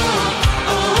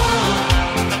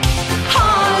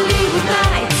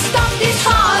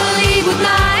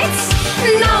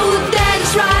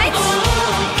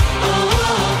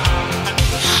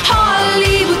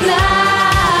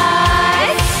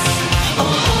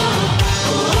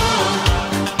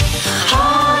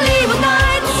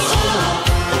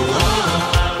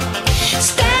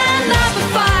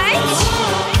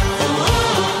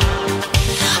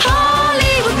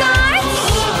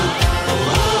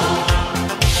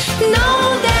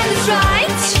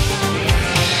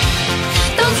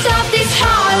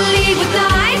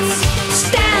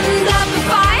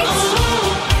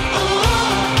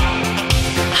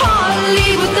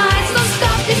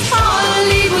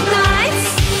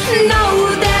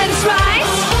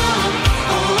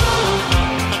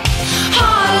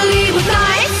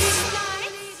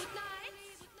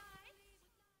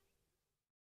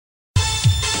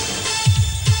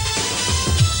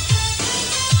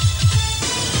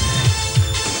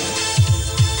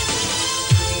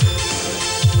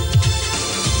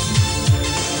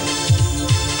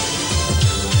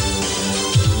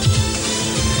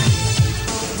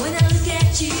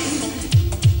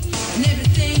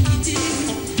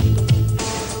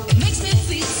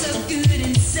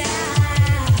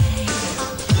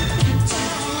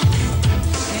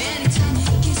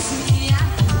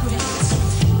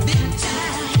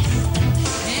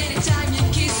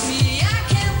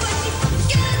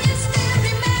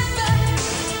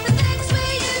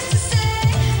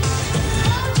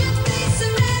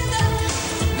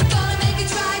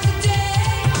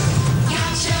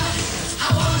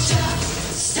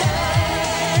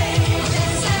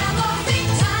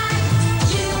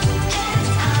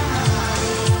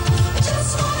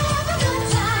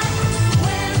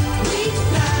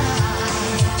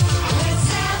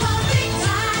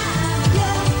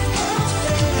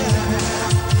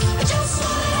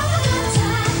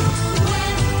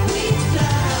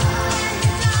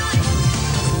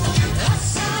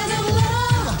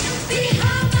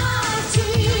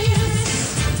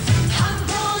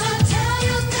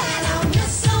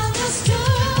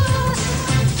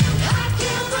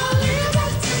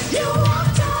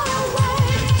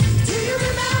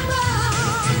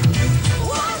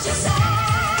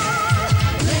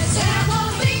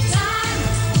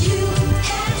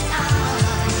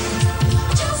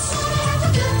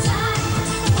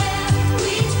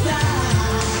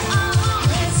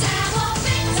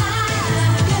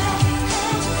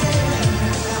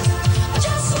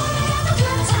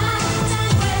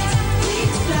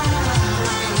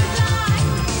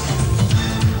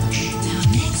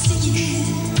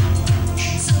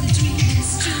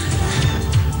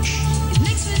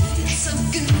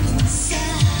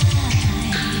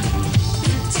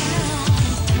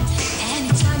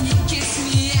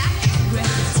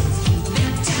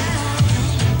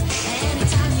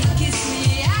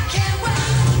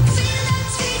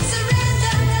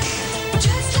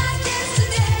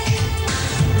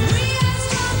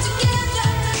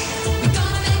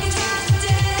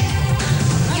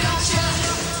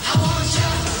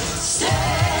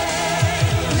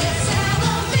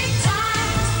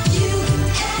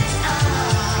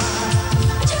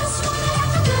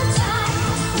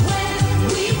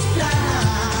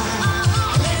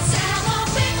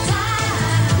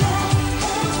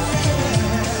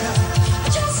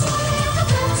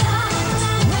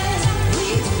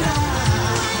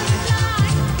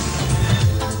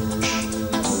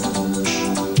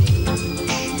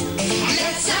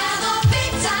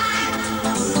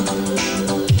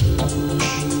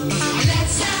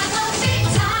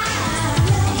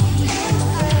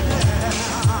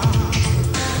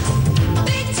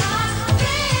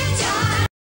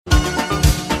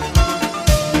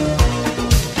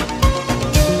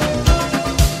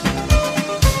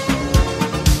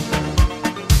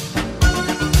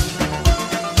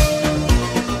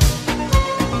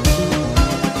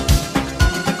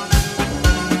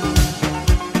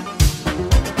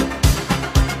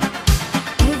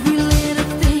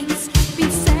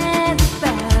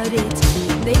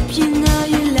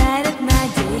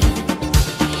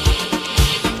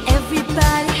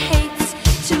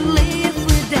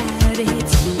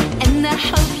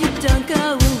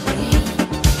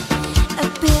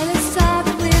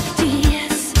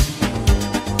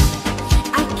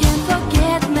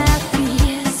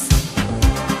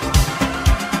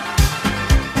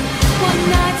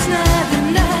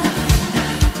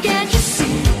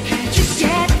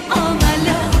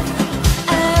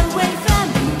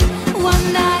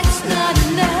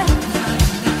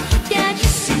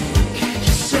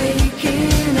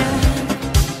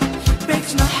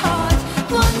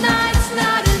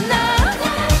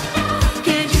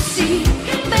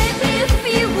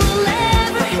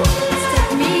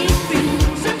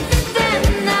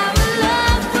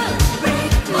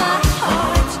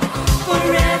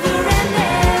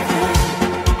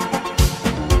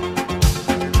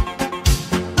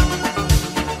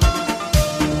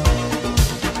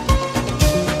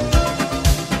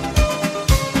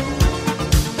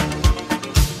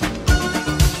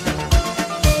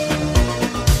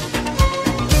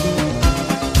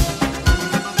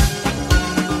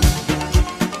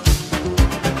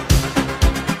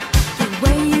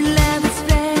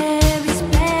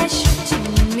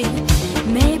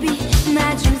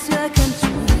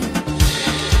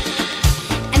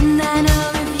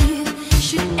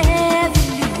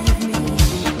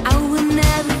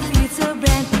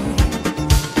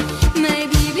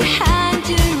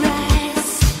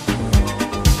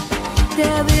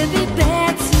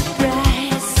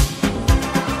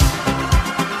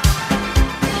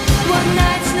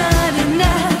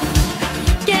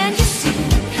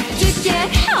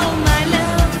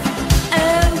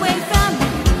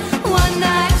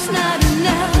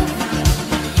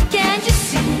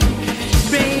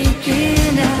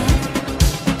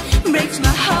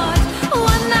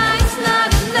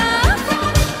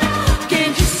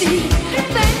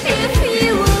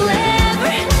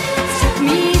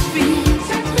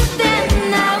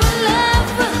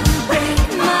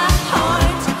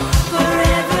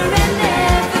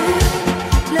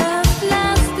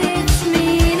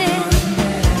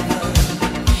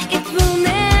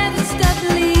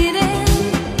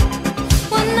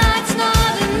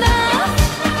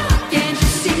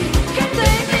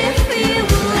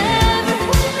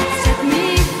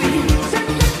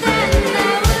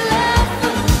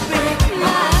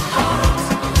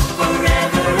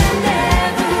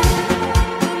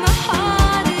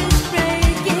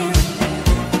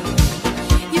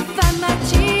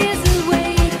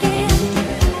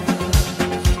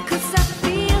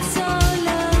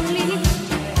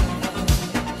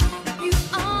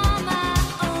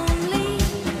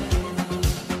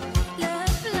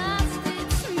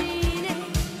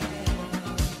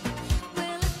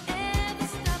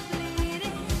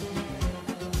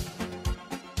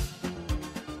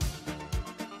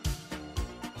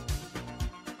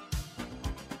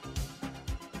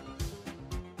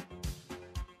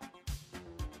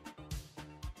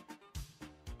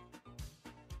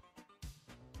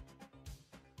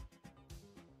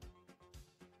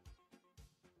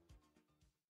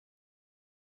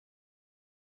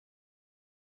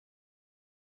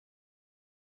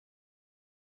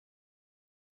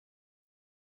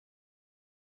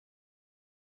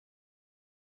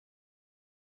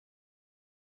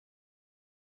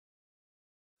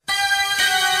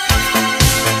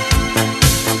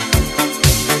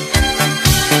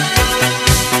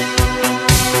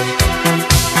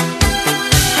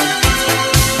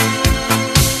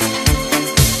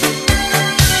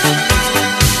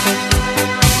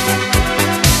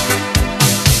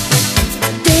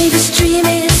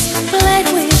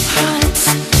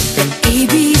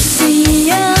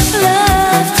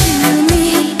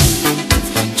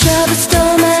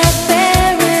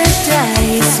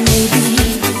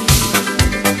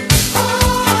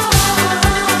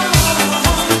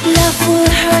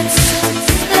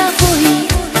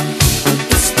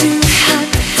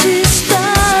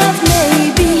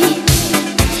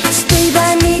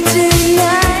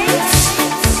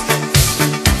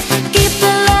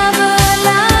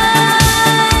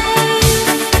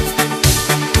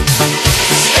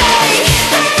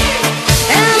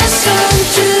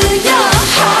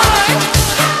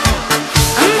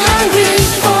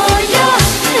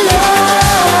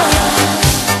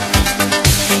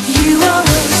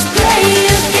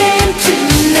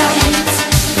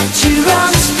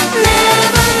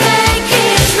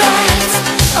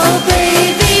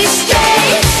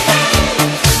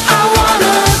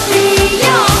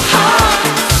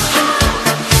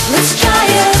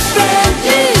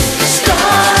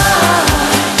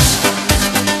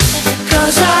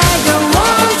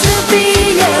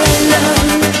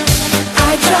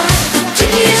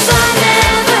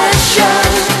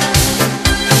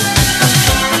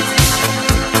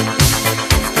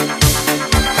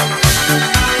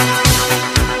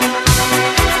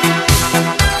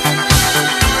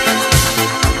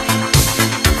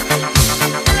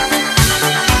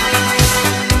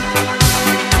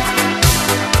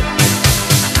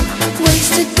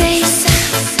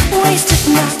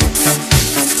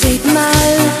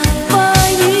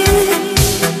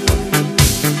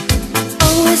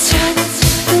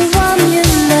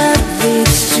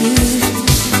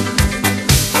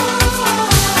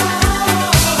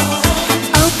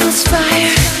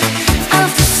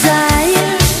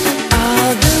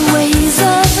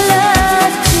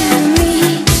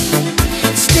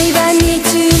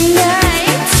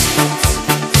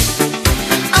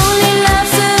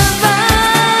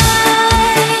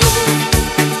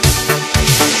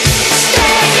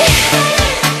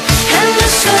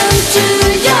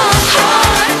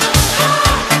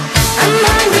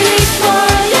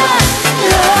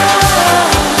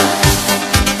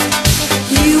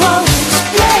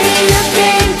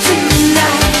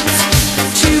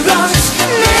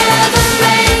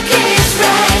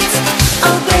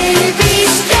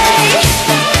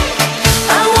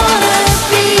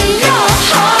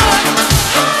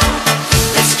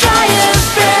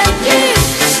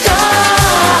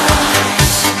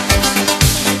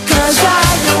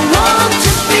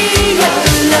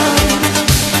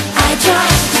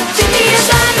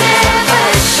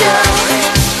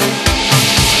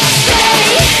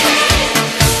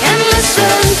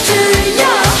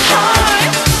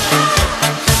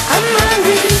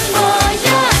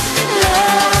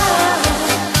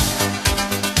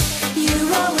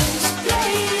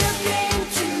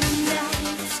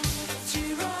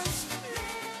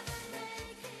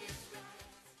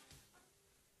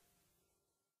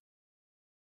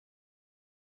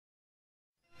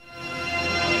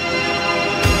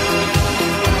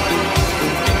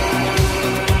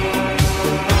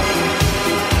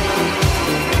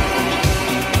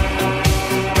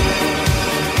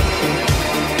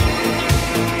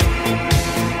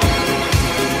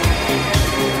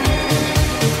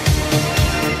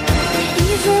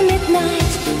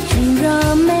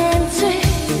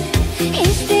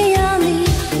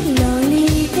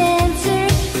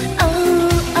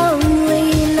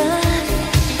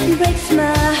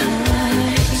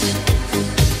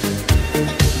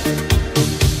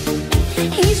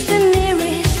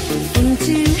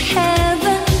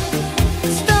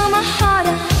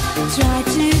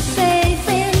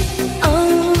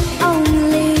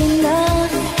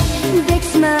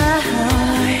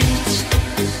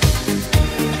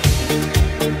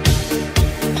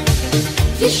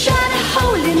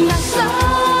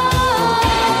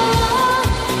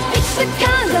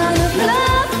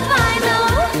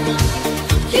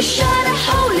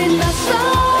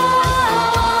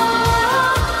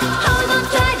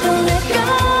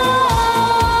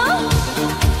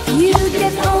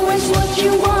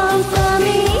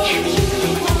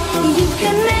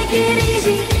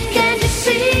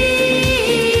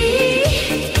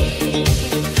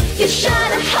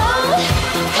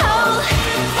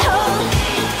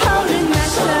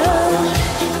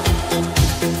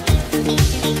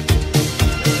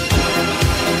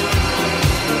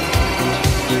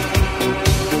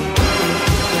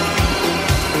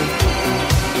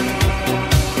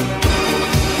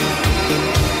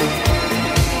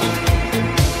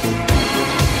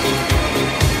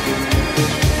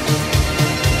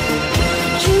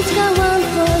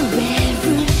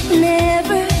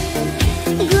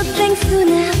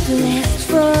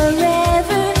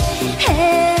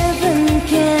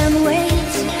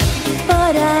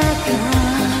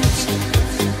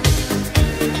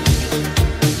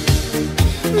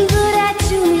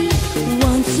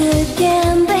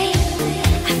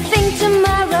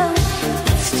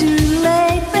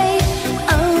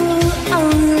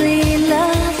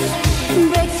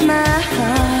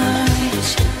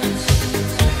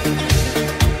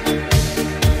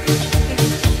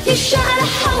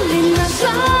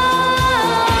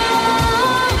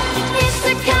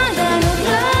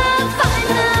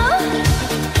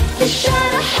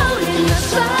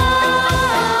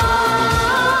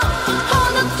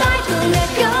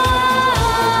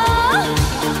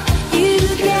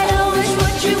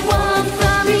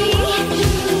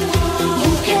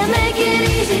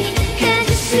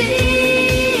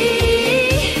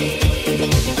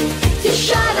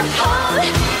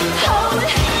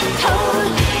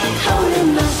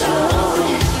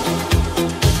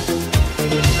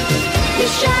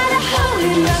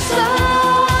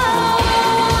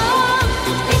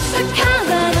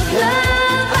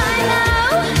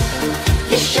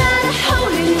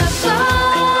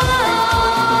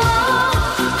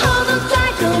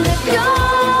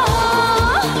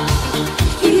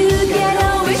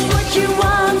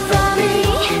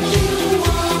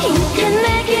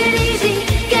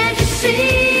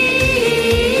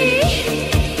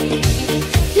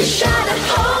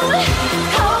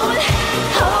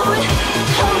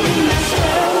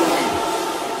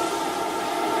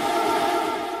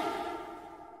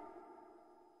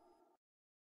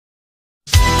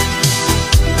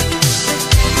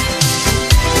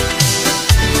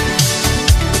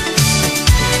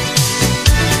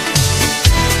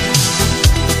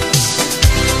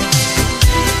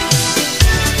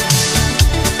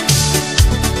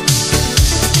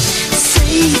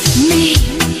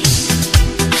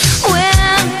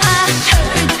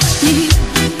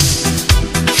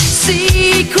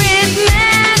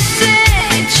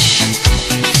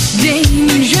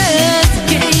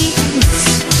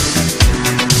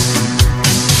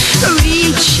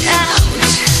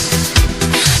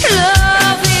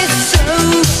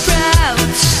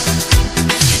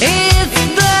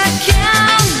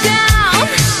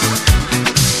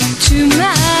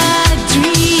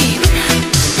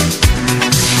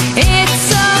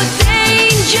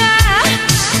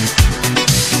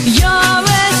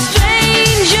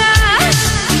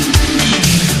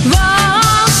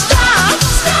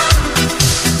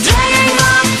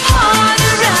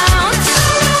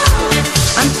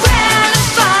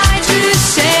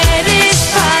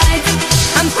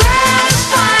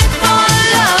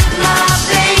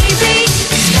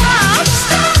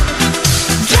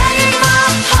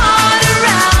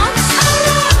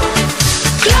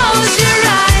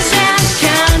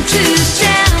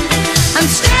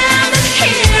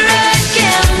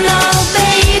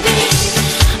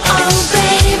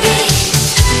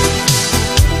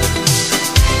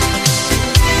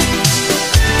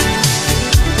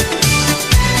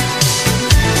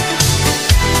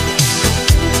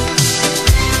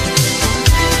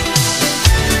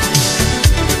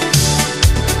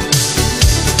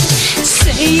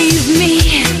save me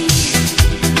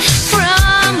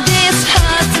from this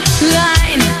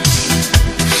hotline.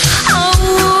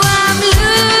 Oh, I'm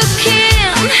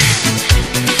looking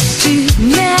to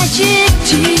magic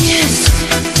tears.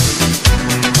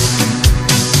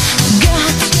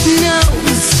 God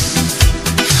knows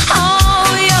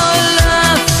all your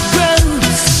love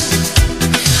grows.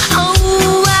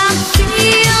 Oh, I'm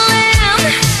feeling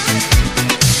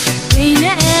pain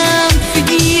and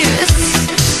fears.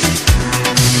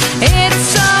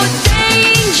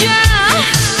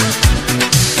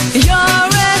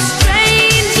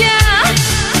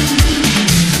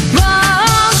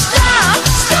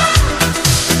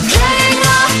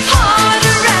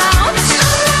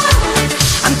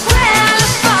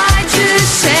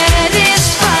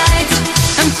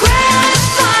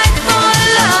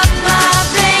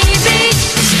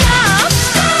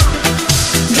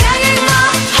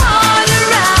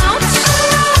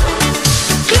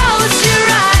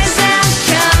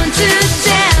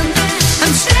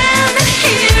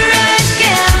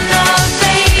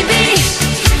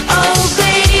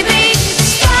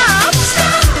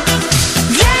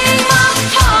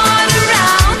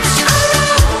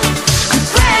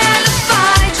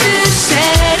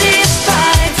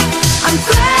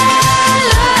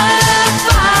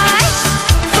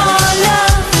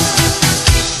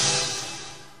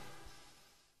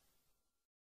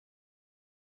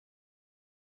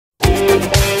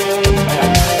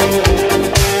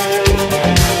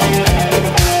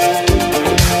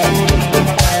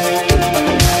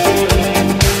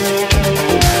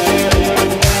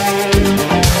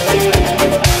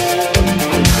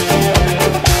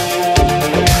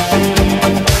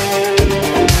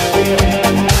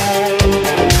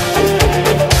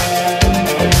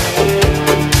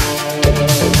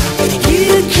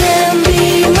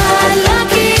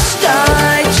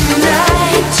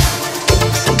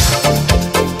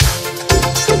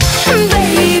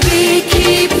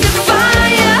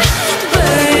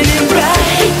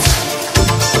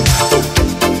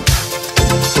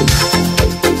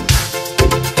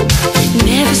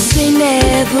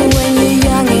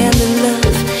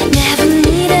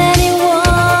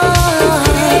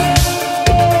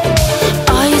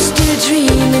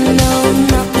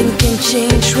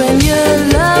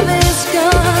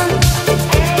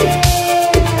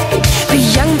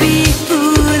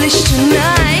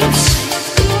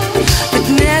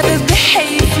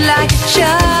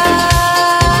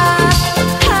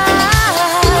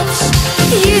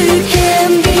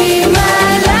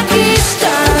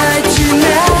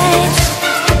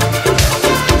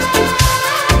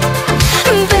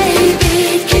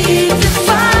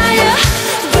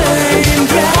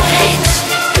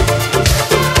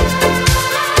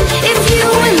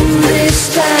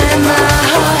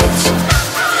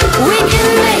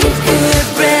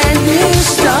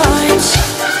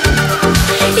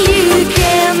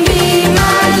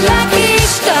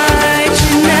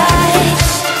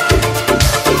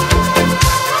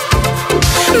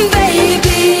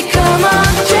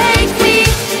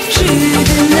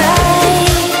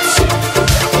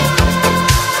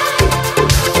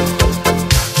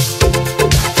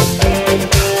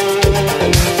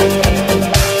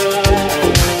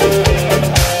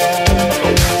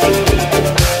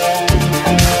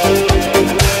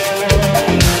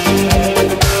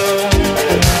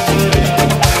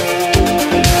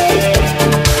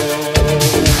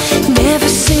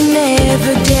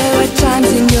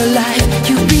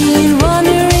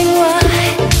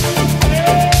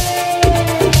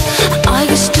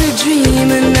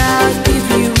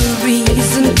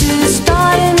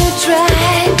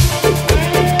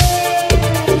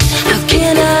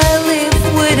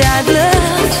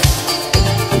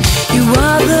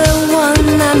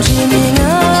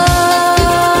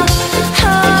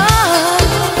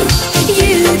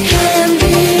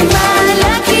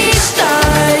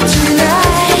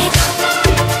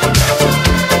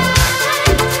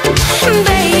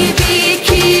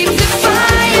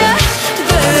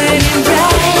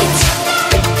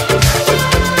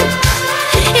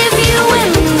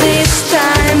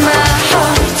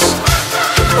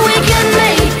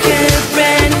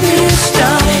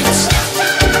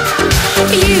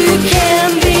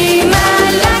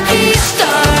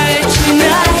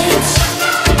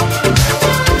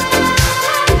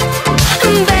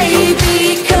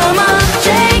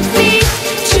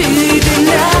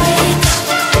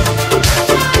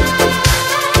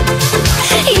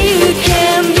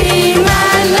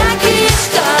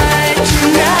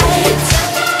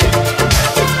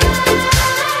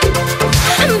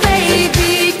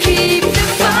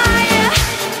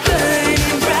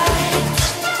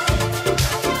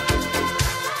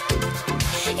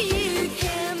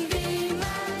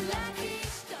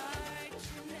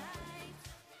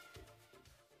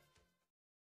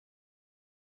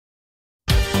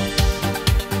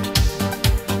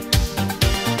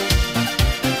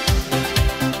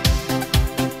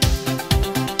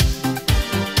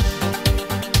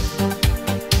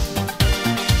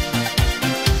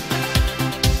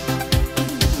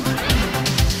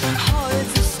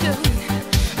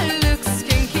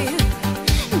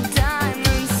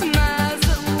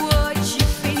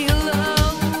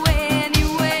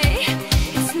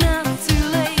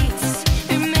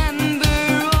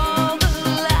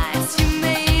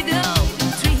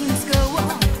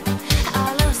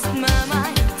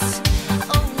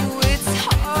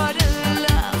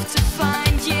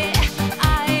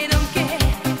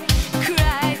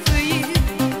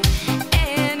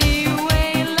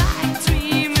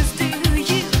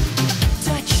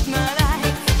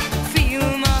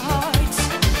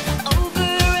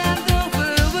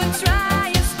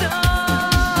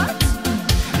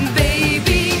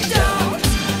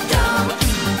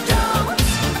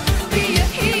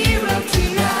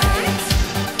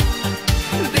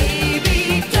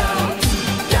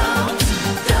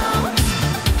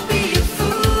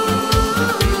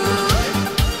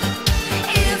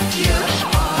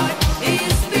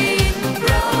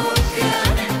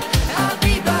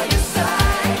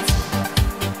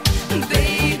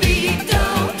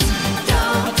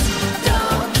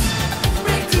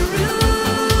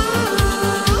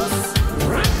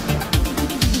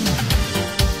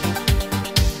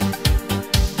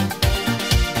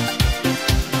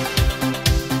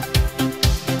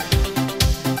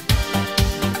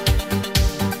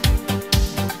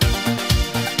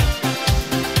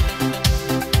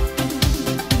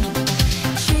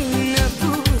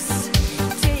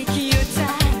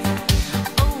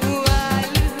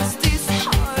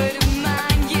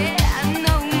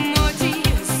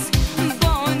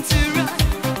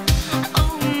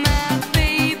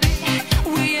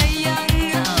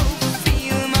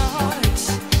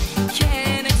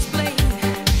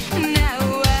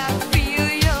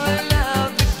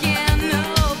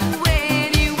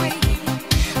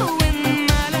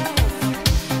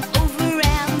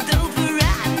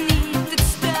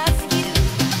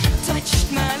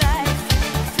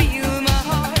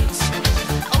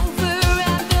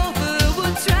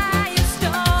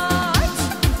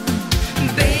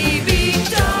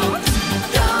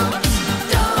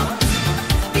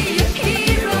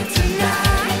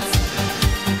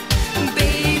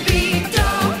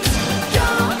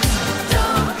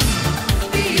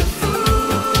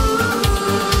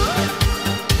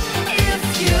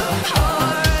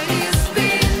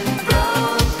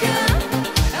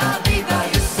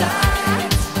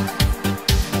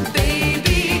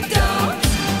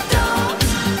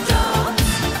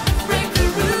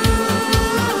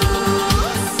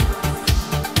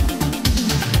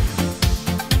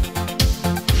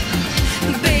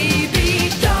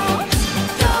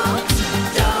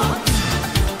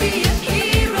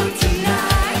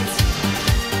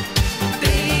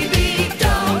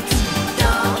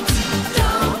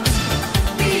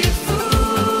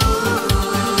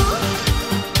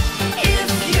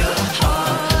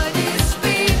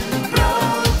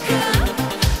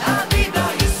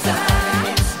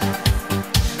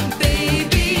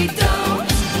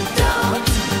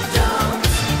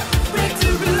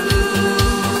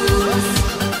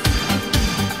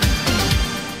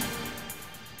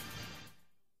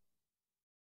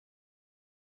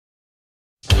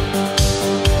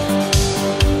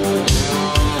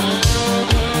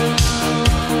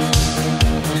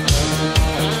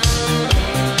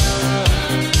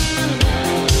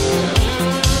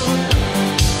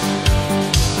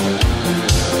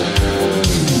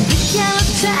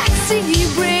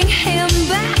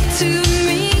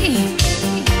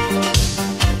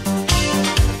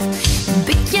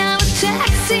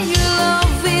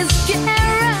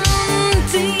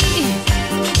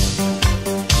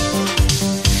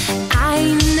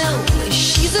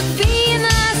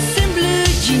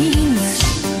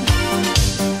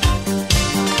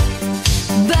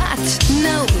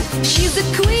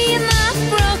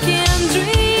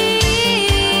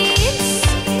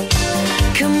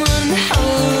 and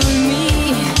hold me.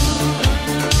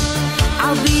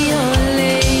 I'll be your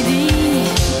lady.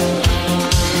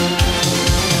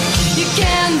 You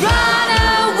can't run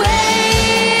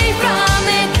away from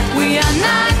it. We are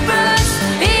not birds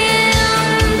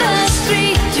in the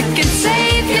street. You can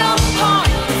save your heart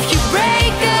if you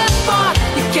break apart.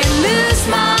 You can lose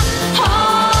my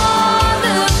heart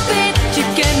a bit. You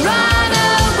can run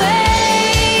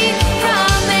away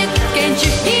from it. Can't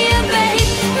you hear,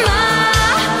 babe,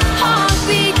 my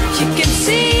heartbeat?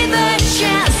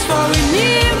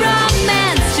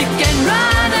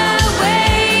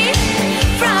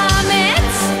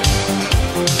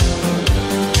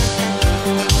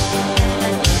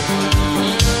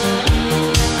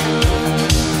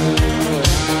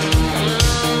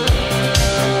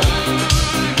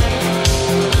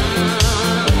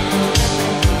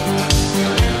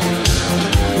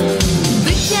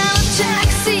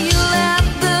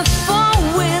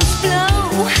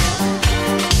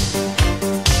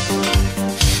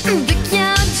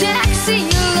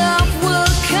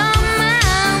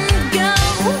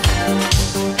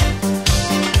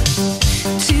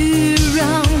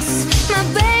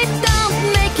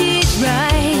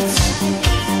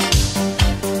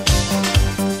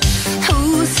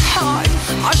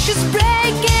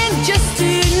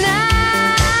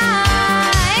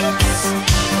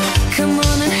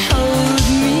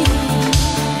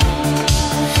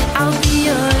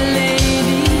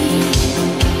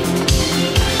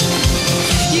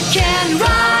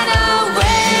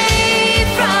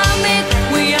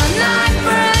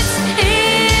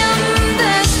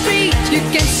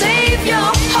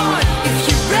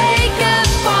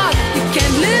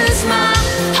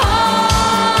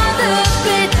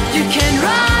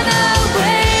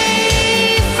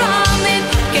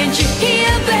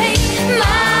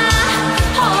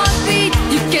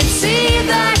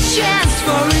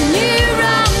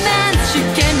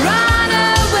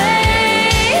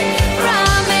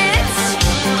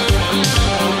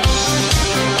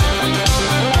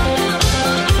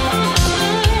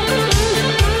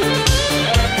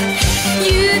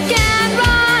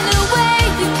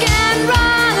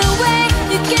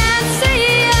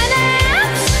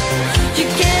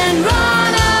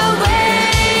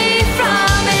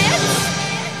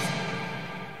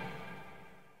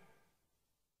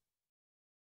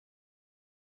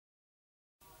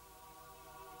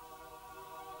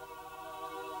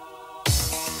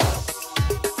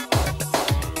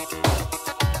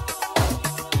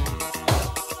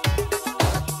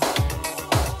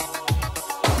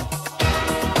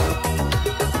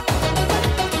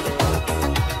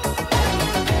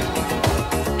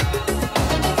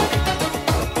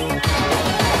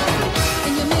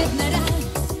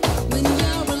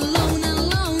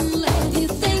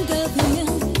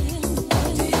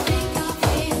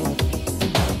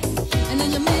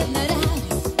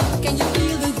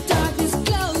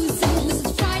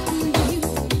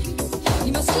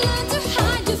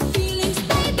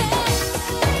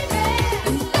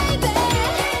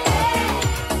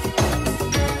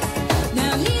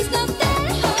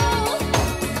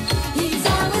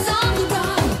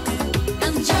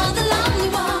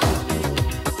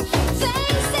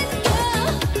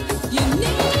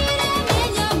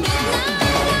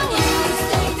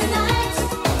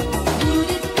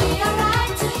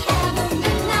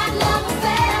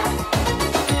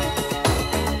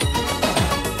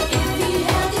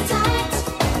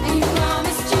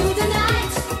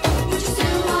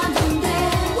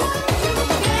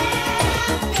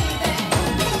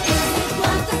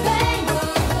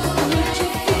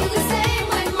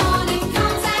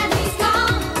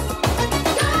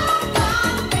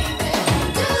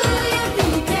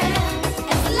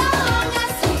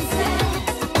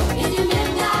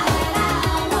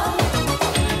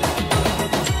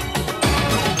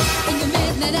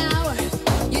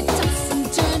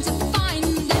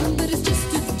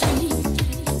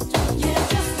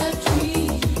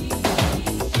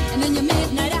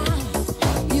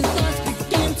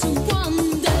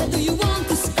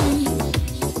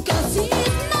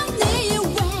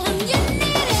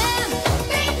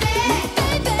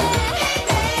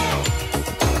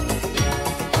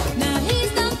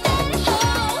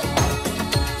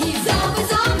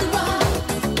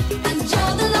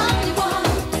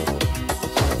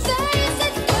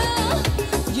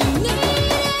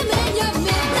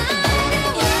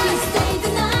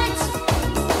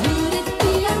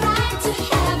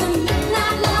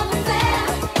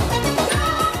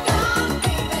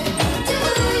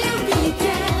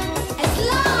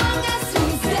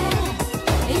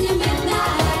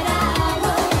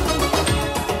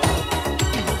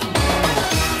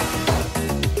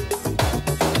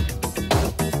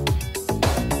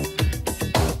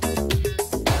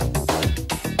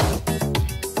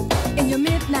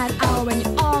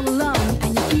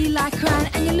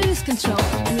 control.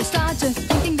 And you start to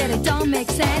thinking that it don't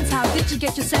make sense. How did you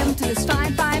get yourself into this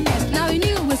fine, fine mess?